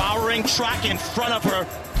devouring track in front of her.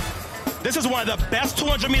 This is one of the best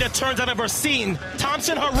 200-meter turns I've ever seen.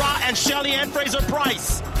 Thompson-Herah and Shelly-Ann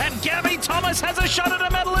Fraser-Pryce. And Gabby Thomas has a shot at a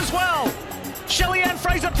medal as well. Shelly-Ann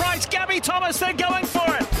Fraser-Pryce, Gabby Thomas, they're going for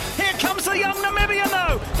it. Here comes the young Namibian,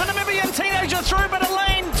 though. The Namibian teenager through, but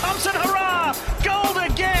Elaine Thompson-Herah, gold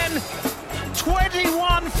again.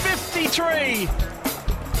 21:53.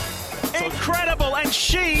 Incredible, and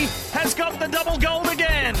she has got the double gold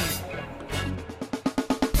again.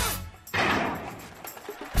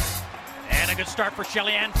 And a good start for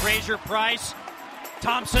Shelly-Ann Fraser-Pryce.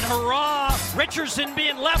 Thompson-Herah, Richardson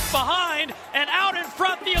being left behind, and out in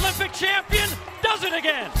front, the Olympic champion does it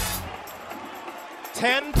again.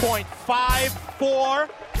 10.54.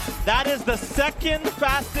 That is the second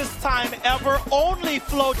fastest time ever. Only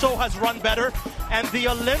Flojo has run better. And the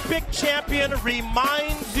Olympic champion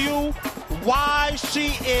reminds you why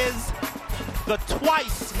she is the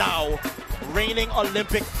twice now reigning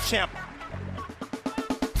Olympic champ.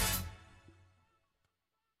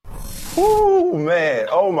 Ooh, man.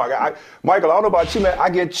 Oh, my God. Michael, I don't know about you, man. I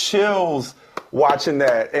get chills watching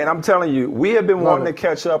that. And I'm telling you, we have been wanting to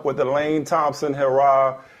catch up with Elaine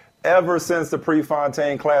Thompson-Herah ever since the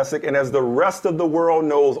Prefontaine Classic. And as the rest of the world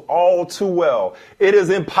knows all too well, it is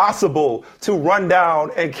impossible to run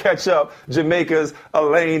down and catch up Jamaica's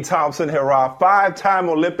Elaine Thompson-Herah, 5-time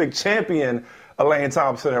Olympic champion Elaine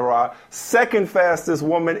Thompson-Herah, second fastest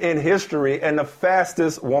woman in history and the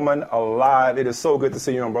fastest woman alive. It is so good to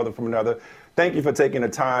see you on Brother from Another. Thank you for taking the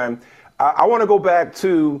time. I want to go back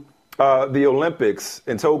to the Olympics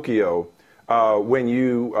in Tokyo when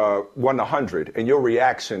you won the 100 and your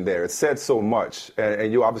reaction there. It said so much.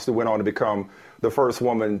 And you obviously went on to become the first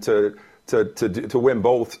woman to win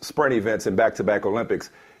both sprint events in back-to-back Olympics.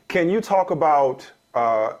 Can you talk about,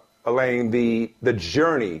 Elaine, the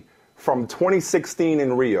journey from 2016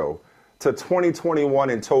 in Rio to 2021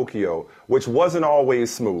 in Tokyo, which wasn't always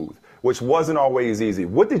smooth, which wasn't always easy?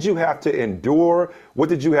 What did you have to endure? What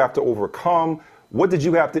did you have to overcome? What did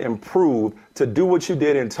you have to improve to do what you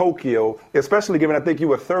did in Tokyo, especially given I think you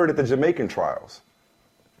were third at the Jamaican trials?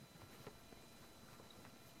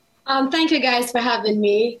 Thank you guys for having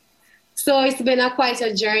me. So it's been quite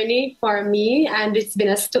a journey for me, and it's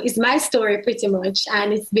my story pretty much.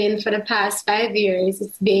 And it's been for the past 5 years.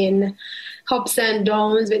 It's been ups and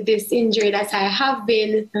downs with this injury that I have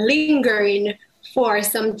been lingering for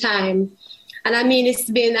some time. And I mean, I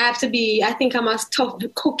think I'm a tough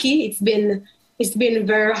cookie. It's been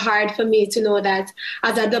very hard for me to know that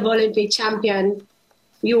as a double Olympic champion,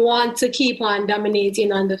 you want to keep on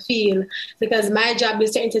dominating on the field, because my job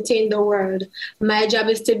is to entertain the world. My job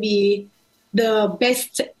is to be the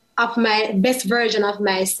best version of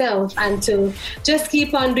myself and to just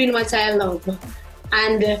keep on doing what I love.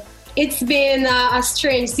 And it's been a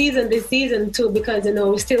strange season this season too, because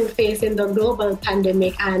we're still facing the global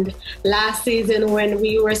pandemic. And last season, when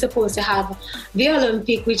we were supposed to have the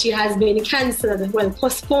Olympic, which has been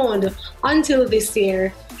postponed until this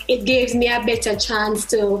year, it gives me a better chance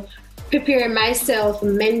to prepare myself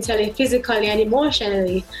mentally, physically, and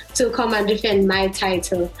emotionally to come and defend my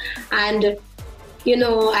title. And,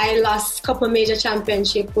 I lost a couple major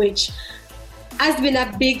championships, which has been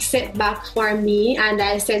a big setback for me, and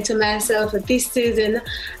I said to myself, this season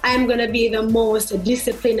I'm going to be the most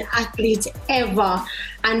disciplined athlete ever,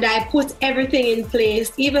 and I put everything in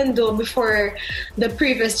place. Even though before the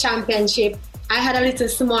previous championship I had a little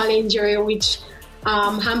small injury which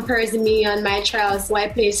hampers me on my trials, so I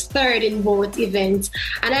placed third in both events,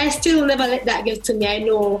 and I still never let that get to me. I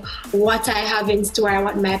know what I have in store,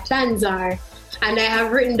 what my plans are. And I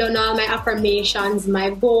have written down all my affirmations, my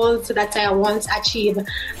goals that I want to achieve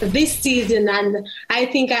this season. And I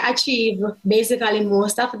think I achieved basically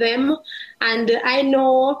most of them. And I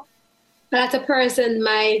know that a person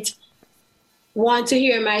might want to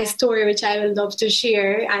hear my story, which I would love to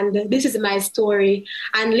share. And this is my story.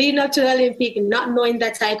 And leading up to the Olympic, not knowing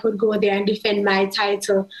that I could go there and defend my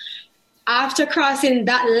title. After crossing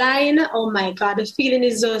that line, oh my God, the feeling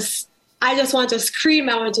is just, I just want to scream,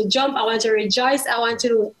 I want to jump, I want to rejoice, I want to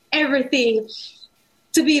do everything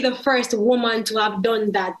to be the first woman to have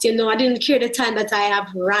done that. You know, I didn't care the time that I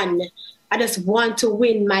have run. I just want to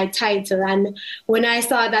win my title. And when I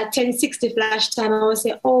saw that 10:60 flash time, I was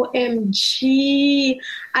saying, OMG,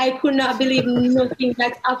 I could not believe nothing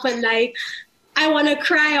that happened. Like, I want to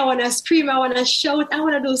cry, I want to scream, I want to shout, I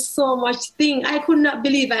want to do so much thing. I could not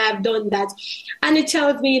believe I have done that. And it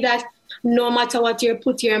tells me that no matter what you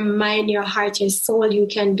put your mind, your heart, your soul, you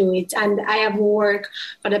can do it. And I have worked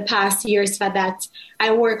for the past years for that.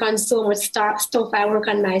 I work on so much stuff. I work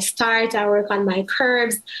on my start. I work on my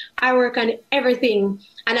curves. I work on everything.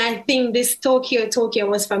 And I think this Tokyo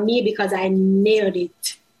was for me because I nailed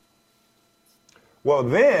it. Well,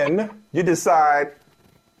 then you decide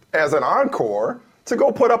as an encore to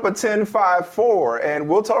go put up a 10.54. And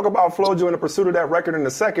we'll talk about FloJo in the pursuit of that record in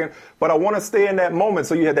a second, but I want to stay in that moment.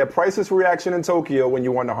 So you had that priceless reaction in Tokyo when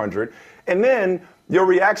you won the 100, and then your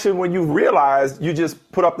reaction when you realized you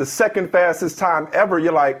just put up the second fastest time ever.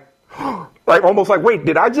 You're like, almost like, wait,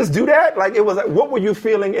 did I just do that? Like, it was like, what were you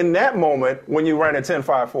feeling in that moment when you ran a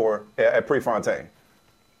 10.54 at Prefontaine?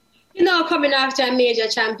 You know, coming after a major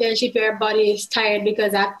championship, your body is tired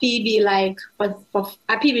because I PB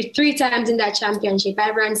I PB 3 times in that championship.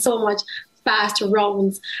 I ran so much fast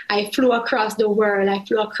rounds. I flew across the world. I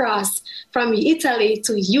flew across from Italy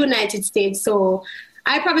to United States. So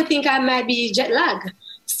I probably think I might be jet lag.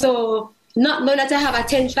 So not knowing that I have a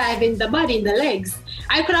 10.5 in the body, in the legs.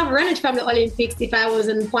 I could have run it from the Olympics if I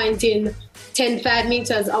wasn't pointing 10.5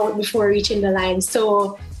 meters out before reaching the line.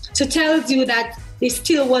 So to tell you that it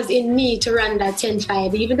still was in me to run that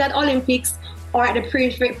 10.5, even at Olympics or at the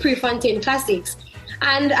Prefontaine Classics.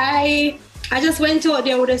 And I just went out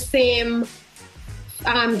there with the same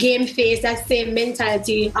game face, that same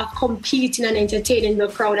mentality of competing and entertaining the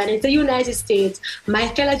crowd. And it's the United States. My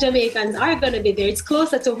fellow Jamaicans are going to be there. It's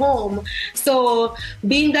closer to home. So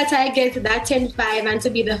being that I get that 10.5 and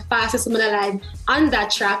to be the fastest woman alive on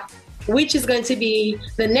that track, which is going to be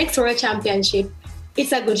the next World Championship,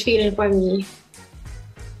 it's a good feeling for me.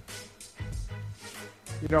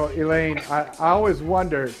 You know, Elaine, I always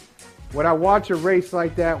wonder, when I watch a race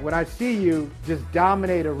like that, when I see you just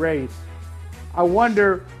dominate a race, I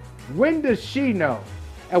wonder, when does she know?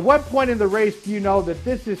 At what point in the race do you know that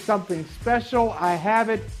this is something special? I have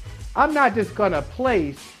it. I'm not just going to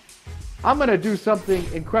place. I'm going to do something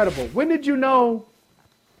incredible. When did you know,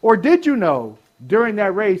 or did you know during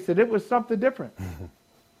that race that it was something different?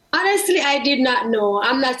 Honestly, I did not know.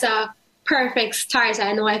 I'm not a perfect starter.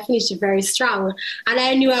 I know I finished very strong. And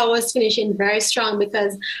I knew I was finishing very strong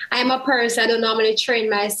because I'm a person, I don't normally train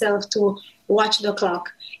myself to watch the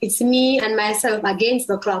clock. It's me and myself against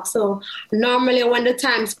the clock. So normally when the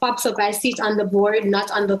times pops up, I see it on the board,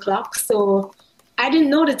 not on the clock. So I didn't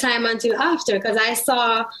know the time until after because I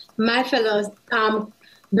saw my fellows,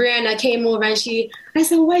 Brianna came over and I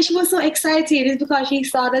said, why she was so excited? It's because she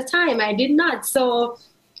saw the time. I did not. So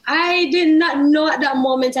I did not know at that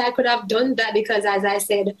moment I could have done that because, as I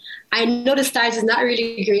said, I know the start is not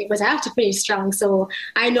really great, but I have to finish strong. So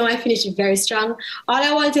I know I finished very strong. All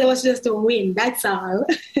I wanted was just to win. That's all.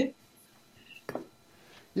 You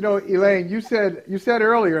know, Elaine, you said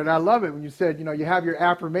earlier, and I love it when you said, you know, you have your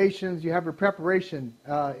affirmations, you have your preparation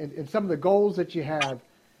in some of the goals that you have.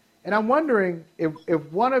 And I'm wondering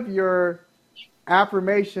if one of your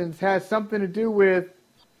affirmations has something to do with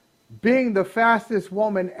being the fastest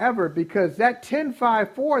woman ever, because that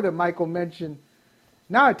 10.54 that Michael mentioned,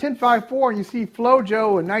 now at 10.54, and you see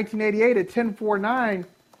FloJo in 1988 at 10.49,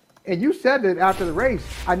 and you said that after the race,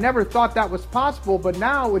 I never thought that was possible, but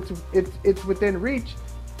now it's within reach.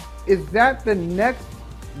 Is that the next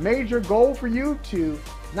major goal for you, to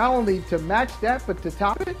not only to match that, but to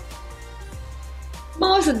top it?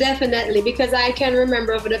 Most definitely, because I can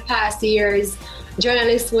remember over the past years,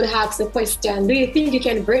 journalists would ask the question, do you think you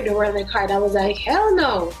can break the world record? I was like, hell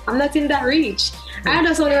no, I'm not in that reach. I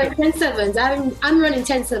just only run 10.7s. I'm running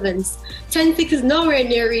 10.7s. 10.6 is nowhere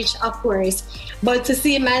near reach, of course. But to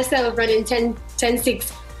see myself running 10.6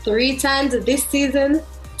 3 times this season,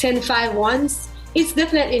 10.5 once, it's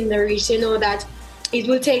definitely in the reach. You know that it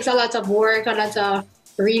will take a lot of work, a lot of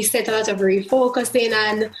reset, a lot of refocusing,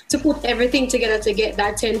 and to put everything together to get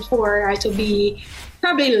that 10.4 or to be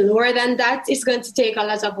probably lower than that. It's going to take a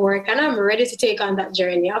lot of work, and I'm ready to take on that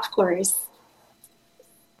journey, of course.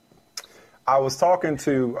 I was talking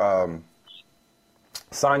to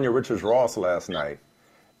Sonia Richards-Ross last night,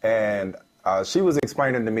 and she was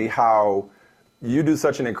explaining to me how you do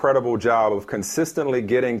such an incredible job of consistently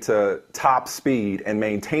getting to top speed and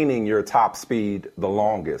maintaining your top speed the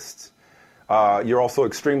longest. You're also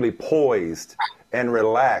extremely poised and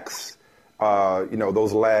relaxed, those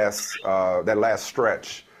that last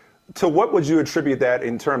stretch. To what would you attribute that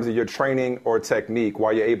in terms of your training or technique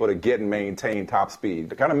while you're able to get and maintain top speed?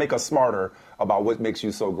 To kind of make us smarter about what makes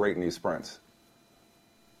you so great in these sprints.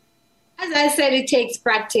 As I said, it takes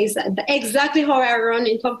practice. Exactly how I run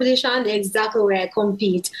in competition, exactly where I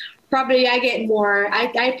compete. Probably I get more,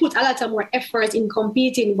 I put a lot of more effort in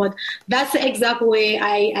competing, but that's the exact way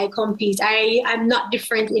I compete. I'm not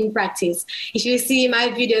different in practice. If you see my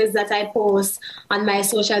videos that I post on my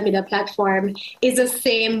social media platform, it's the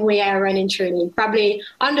same way I run in training. Probably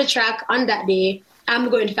on the track, on that day, I'm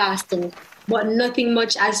going faster, but nothing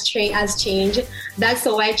much has changed. That's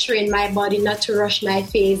how I train my body not to rush my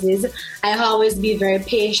phases. I always be very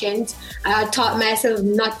patient. I taught myself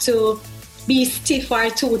not to be stiff or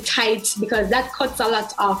too tight because that cuts a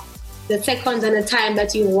lot off the seconds and the time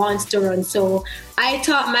that you want to run. So I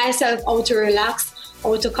taught myself how to relax,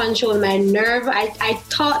 how to control my nerve.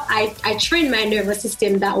 I trained my nervous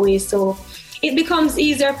system that way. So it becomes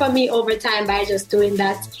easier for me over time by just doing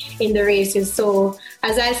that in the races. So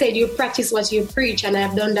as I said, you practice what you preach, and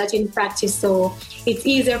I've done that in practice. So it's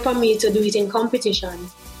easier for me to do it in competition.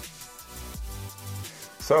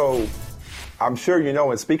 So I'm sure you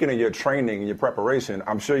know, and speaking of your training and your preparation,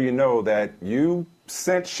 I'm sure you know that you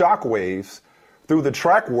sent shockwaves through the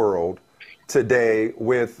track world today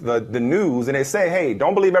with the news, and they say, hey,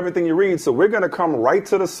 don't believe everything you read, so we're going to come right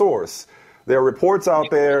to the source. There are reports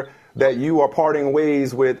out there that you are parting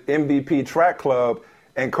ways with MVP Track Club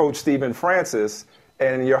and Coach Stephen Francis,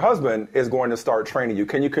 and your husband is going to start training you.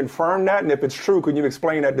 Can you confirm that? And if it's true, can you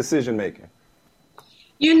explain that decision-making?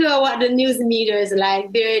 You know what the news media is like.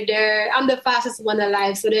 I'm the fastest one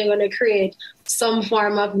alive, so they're going to create some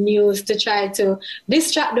form of news to try to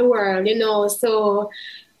distract the world, So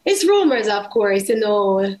it's rumors, of course,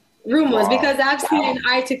 rumors, wow. Because I've seen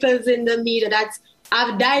articles in the media that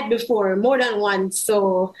I've died before, more than once.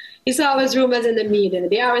 So it's always rumors in the media.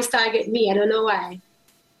 They always target me. I don't know why.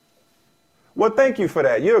 Well, thank you for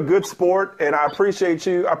that. You're a good sport, and I appreciate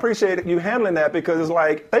you. I appreciate you handling that because it's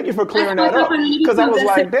like, thank you for clearing that up. Because I was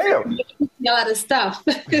like, damn. A lot of stuff.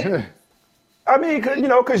 I mean,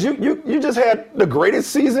 because you just had the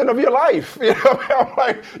greatest season of your life. I'm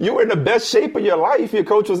like, you were in the best shape of your life. Your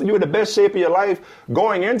coach you were in the best shape of your life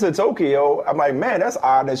going into Tokyo. I'm like, man, that's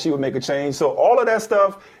odd that she would make a change. So all of that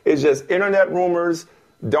stuff is just internet rumors.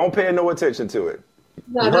 Don't pay no attention to it.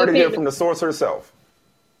 No, you heard it here from the source herself.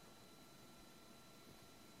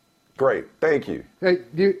 Great, thank you. Hey,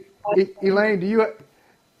 Elaine, do you?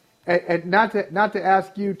 And not to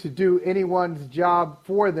ask you to do anyone's job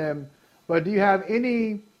for them, but do you have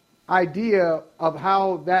any idea of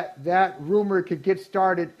how that rumor could get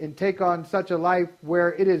started and take on such a life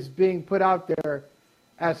where it is being put out there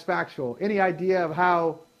as factual? Any idea of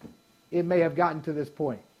how it may have gotten to this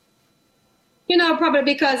point? Probably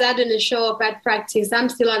because I didn't show up at practice. I'm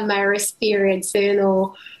still on my rest period,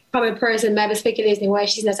 so probably a person might be speculating why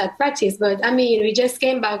she's not at practice. But I mean, we just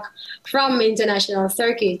came back from international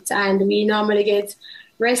circuit, and we normally get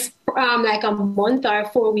rest like a month or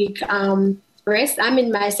 4-week rest. I'm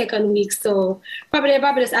in my 2nd week, so probably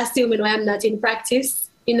just assuming why I'm not in practice.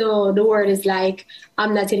 The word is like,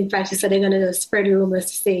 I'm not in practice, so they're going to just spread rumors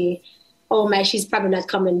to say, oh, she's probably not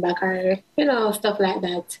coming back, or, stuff like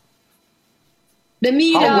that. The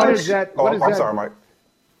media. What is that? I'm sorry, Mike.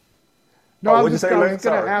 No, I was just going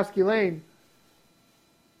to ask Elaine.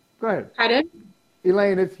 Go ahead. Pardon?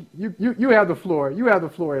 Elaine, it's you have the floor. You have the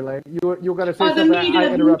floor, Elaine. You're going to say something.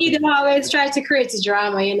 The media always try to create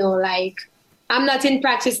drama, like I'm not in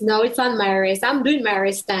practice now. It's on my race. I'm doing my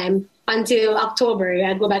race time until October.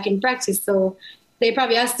 I go back in practice. So they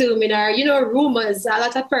probably assume, rumors. A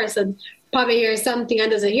lot of person probably hear something and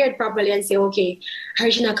doesn't hear it properly and say, okay,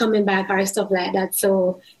 she's not coming back or stuff like that.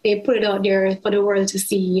 So they put it out there for the world to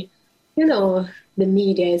see. the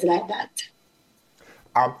media is like that.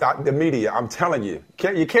 The media, I'm telling you,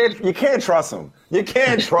 you can't trust them. You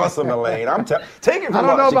can't trust them, Elaine. Take it from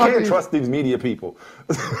us. You can't trust these media people.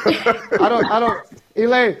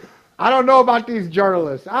 Elaine. I don't know about these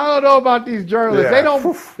journalists. Yeah.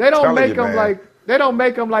 They don't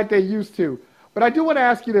make them like they used to. But I do want to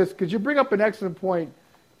ask you this, because you bring up an excellent point,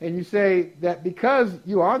 and you say that because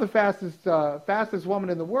you are the fastest woman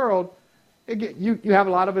in the world, you have a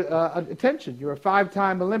lot of attention. You're a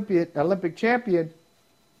 5-time Olympic champion.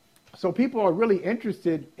 So people are really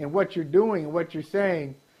interested in what you're doing and what you're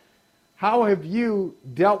saying. How have you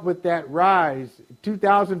dealt with that rise?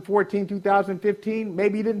 2014, 2015,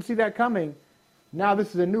 maybe you didn't see that coming. Now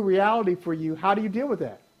this is a new reality for you. How do you deal with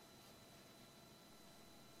that?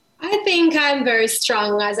 I think I'm very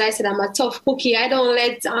strong. As I said, I'm a tough cookie. I don't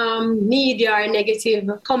let media or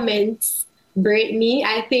negative comments break me.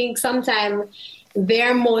 I think sometimes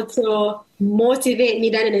they're more to motivate me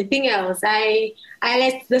than anything else. I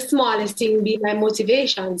let the smallest thing be my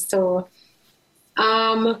motivation. So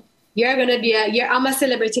you're going to be I'm a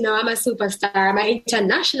celebrity now. I'm a superstar. I'm an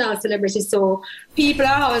international celebrity. So people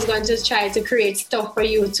are always going to try to create stuff for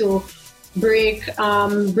you to break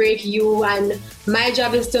you. And my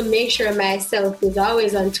job is to make sure myself is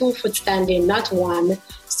always on 2 foot standing, not one.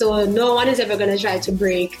 So no one is ever going to try to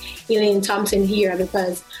break Elaine Thompson here,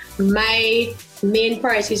 because my main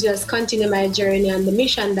part is just continue my journey and the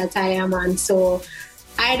mission that I am on. So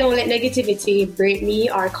I don't let negativity break me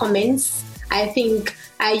or comments. I think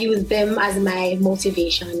I use them as my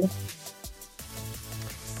motivation.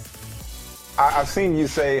 I've seen you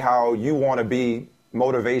say how you want to be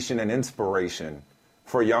motivation and inspiration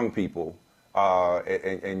for young people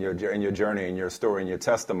in your journey, in your story, in your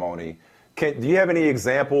testimony. Do you have any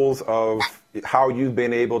examples of how you've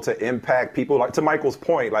been able to impact people? Like, to Michael's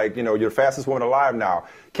point, like, you're the fastest woman alive now.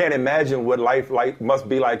 Can't imagine what life must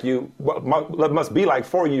be like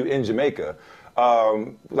for you in Jamaica.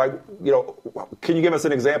 Can you give us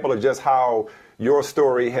an example of just how your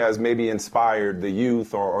story has maybe inspired the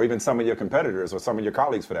youth or even some of your competitors or some of your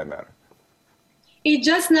colleagues for that matter? It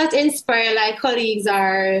just not inspire like colleagues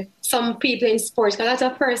or some people in sports. A lot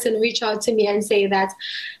of person reach out to me and say that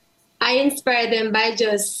I inspire them by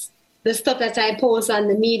just the stuff that I post on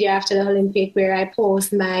the media after the Olympic, where I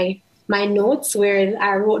post my notes where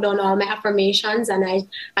I wrote down all my affirmations and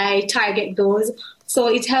I target those. So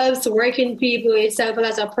it helps working people. It helps a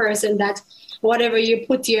lot of person that whatever you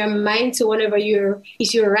put your mind to,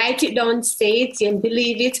 if you write it down, say it and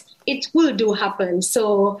believe it, it will do happen.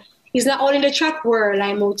 So it's not only the track world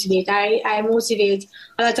I motivate. I motivate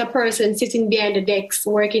a lot of persons sitting behind the decks,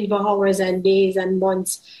 working for hours and days and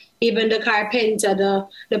months. Even the carpenter,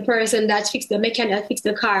 the person that the mechanic that fix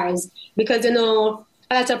the cars. Because, a lot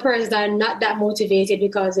of persons are not that motivated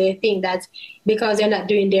because they think that because they're not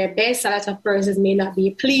doing their best, a lot of persons may not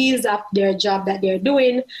be pleased of their job that they're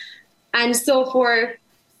doing. And so for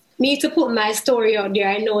me to put my story out there,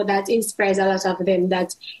 I know that inspires a lot of them,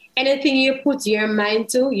 that anything you put your mind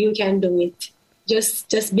to, you can do it.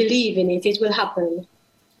 Just believe in it. It will happen.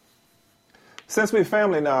 Since we're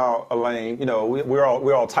family now, Elaine, we're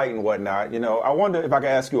all tight and whatnot. I wonder if I could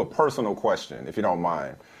ask you a personal question, if you don't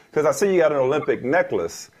mind, because I see you got an Olympic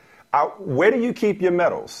necklace. Where do you keep your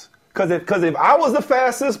medals? Because if I was the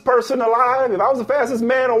fastest person alive, if I was the fastest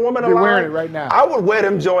man or woman alive, wearing it right now. I would wear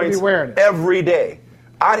them joints every day.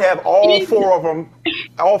 I'd have all 4 of them,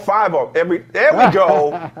 all 5 of them. There we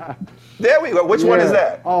go. There we go. Which one is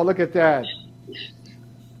that? Oh, look at that.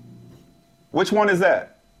 Which one is that?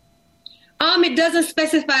 It doesn't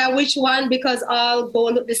specify which one because all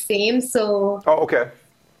gold look the same. So. Oh, okay.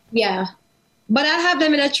 Yeah. But I have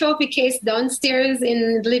them in a trophy case downstairs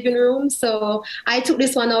in the living room. So I took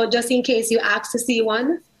this one out just in case you asked to see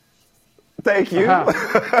one. Thank you.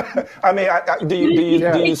 I mean, do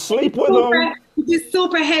you sleep with them? It's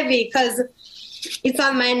super heavy because it's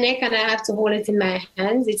on my neck and I have to hold it in my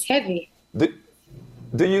hands. It's heavy.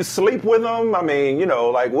 Do you sleep with them? I mean,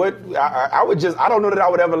 like what? I don't know that I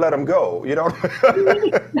would ever let them go.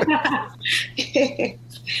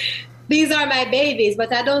 These are my babies,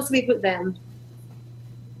 but I don't sleep with them.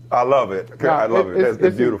 I love it. I love it.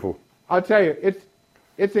 It's beautiful. I'll tell you,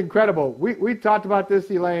 it's incredible. We talked about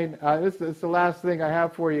this, Elaine. This is the last thing I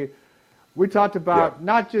have for you. We talked about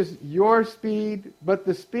not just your speed, but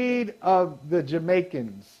the speed of the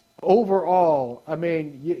Jamaicans overall. I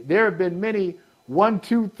mean, there have been many 1,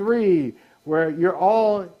 2, 3 where you're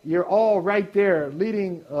all right there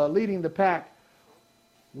leading the pack.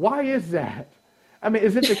 Why is that? I mean,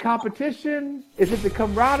 is it the competition? Is it the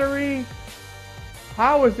camaraderie?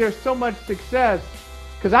 How is there so much success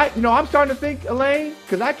Because I'm starting to think, Elaine,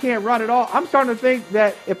 because I can't run at all. I'm starting to think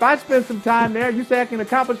that if I spend some time there, you say I can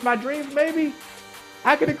accomplish my dreams, maybe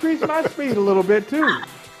I can increase my speed a little bit too.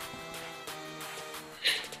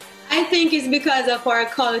 I think it's because of our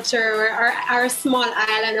culture. Our small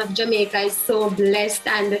island of Jamaica is so blessed,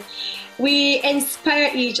 and we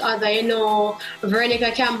inspire each other.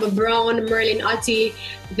 Veronica Campbell-Brown, Merlin Ottey,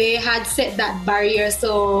 they had set that barrier.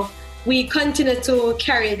 So we continue to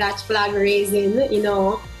carry that flag raising,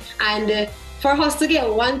 and for us to get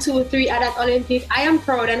 1, 2, 3 at that Olympic, I am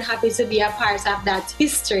proud and happy to be a part of that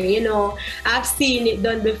history. I've seen it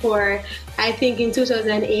done before, I think in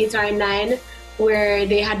 2008 or 9, where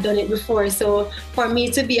they had done it before. So for me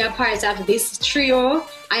to be a part of this trio,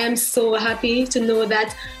 I am so happy to know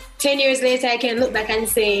that 10 years later, I can look back and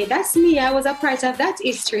say, that's me, I was a part of that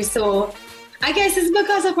history. So I guess it's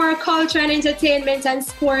because of our culture and entertainment and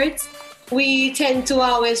sports. We tend to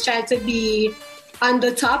always try to be on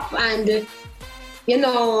the top, and,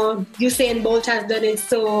 Usain Bolt has done it.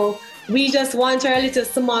 So we just want our little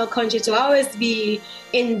small country to always be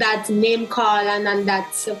in that name call and on that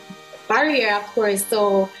barrier, of course.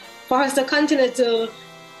 So for us to continue to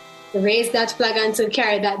raise that flag and to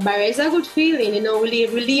carry that barrier, it's a good feeling. We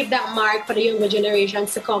leave that mark for the younger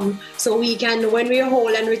generations to come, so we can, when we're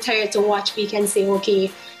old and retired to watch, we can say, okay,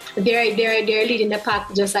 they're leading the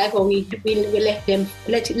pack just like how we left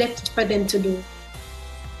it for them to do.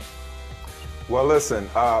 Well, listen,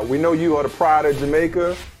 we know you are the pride of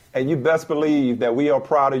Jamaica, and you best believe that we are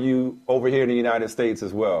proud of you over here in the United States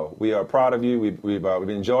as well. We are proud of you. We've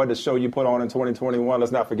enjoyed the show you put on in 2021.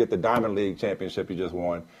 Let's not forget the Diamond League championship you just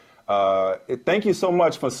won. Thank you so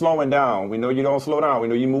much for slowing down. We know you don't slow down. We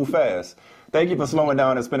know you move fast. Thank you for slowing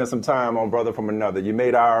down and spending some time on Brother from Another. You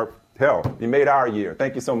made our year.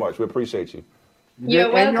 Thank you so much. We appreciate you. You're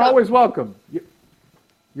welcome. And you're always welcome.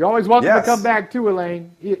 You're always welcome to come back too,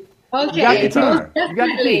 Elaine. Okay. You got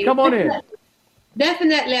the key. Come on in.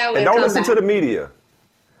 Definitely, I will. And don't listen to the media.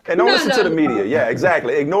 Don't listen to the media. Yeah,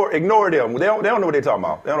 exactly. Ignore them. They don't know what they're talking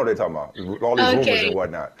about. They don't know what they're talking about. All these rumors and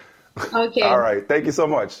whatnot. Okay. All right. Thank you so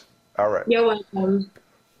much. All right. You're welcome.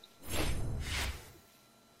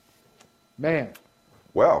 Man.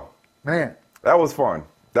 That was fun.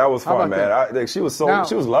 That was fun, man. She was lovely.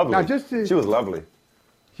 She was lovely.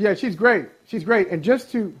 Yeah, she's great. She's great. And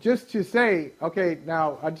just to say, okay,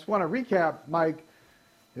 now I just want to recap, Mike,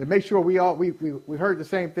 and make sure we heard the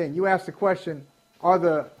same thing. You asked the question, are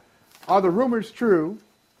the rumors true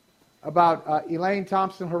about Elaine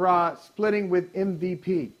Thompson-Herah splitting with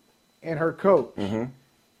MVP and her coach? Mm-hmm.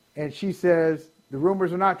 And she says the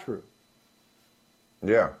rumors are not true.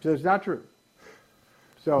 Yeah. So it's not true.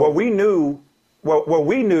 So Well, we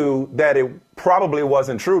knew that it probably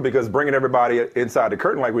wasn't true because bringing everybody inside the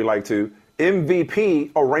curtain like we like to,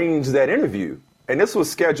 MVP arranged that interview. And this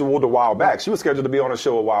was scheduled a while back. She was scheduled to be on a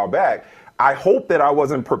show a while back. I hope that I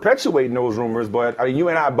wasn't perpetuating those rumors, but you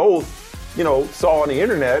and I both, saw on the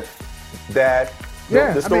internet that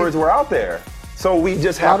the stories were out there. So we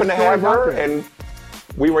just happened to have her, and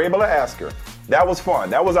we were able to ask her. That was fun.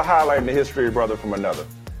 That was a highlight in the history of Brother from Another.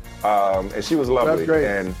 And she was lovely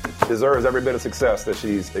and deserves every bit of success that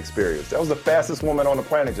she's experienced. That was the fastest woman on the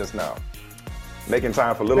planet just now, making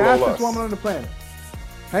time for little old us. Fastest woman on the planet,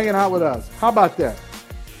 hanging out with us. How about that?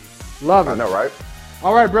 Love it. I know, right?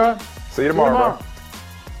 All right, bro. See you tomorrow, bro.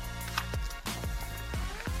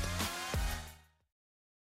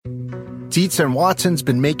 Dietz & Watson's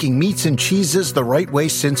been making meats and cheeses the right way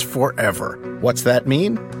since forever. What's that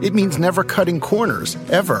mean? It means never cutting corners,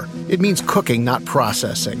 ever. It means cooking, not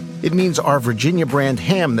processing. It means our Virginia brand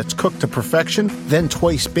ham that's cooked to perfection, then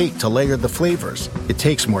twice baked to layer the flavors. It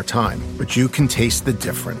takes more time, but you can taste the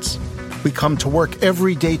difference. We come to work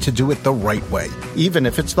every day to do it the right way, even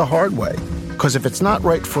if it's the hard way. Because if it's not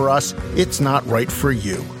right for us, it's not right for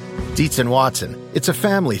you. Dietz & Watson, it's a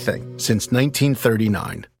family thing since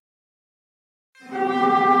 1939.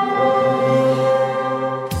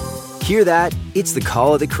 Hear that? It's the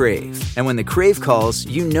call of the Crave. And when the Crave calls,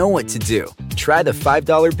 you know what to do. Try the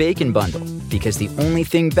 $5 Bacon Bundle. Because the only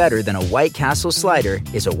thing better than a White Castle slider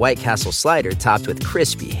is a White Castle slider topped with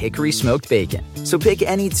crispy hickory smoked bacon. So pick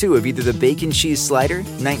any two of either the Bacon Cheese Slider,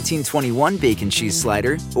 1921 Bacon Cheese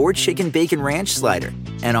Slider, or Chicken Bacon Ranch Slider.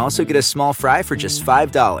 And also get a small fry for just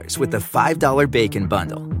 $5 with the $5 Bacon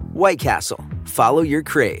Bundle. White Castle. Follow your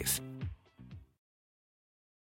Crave.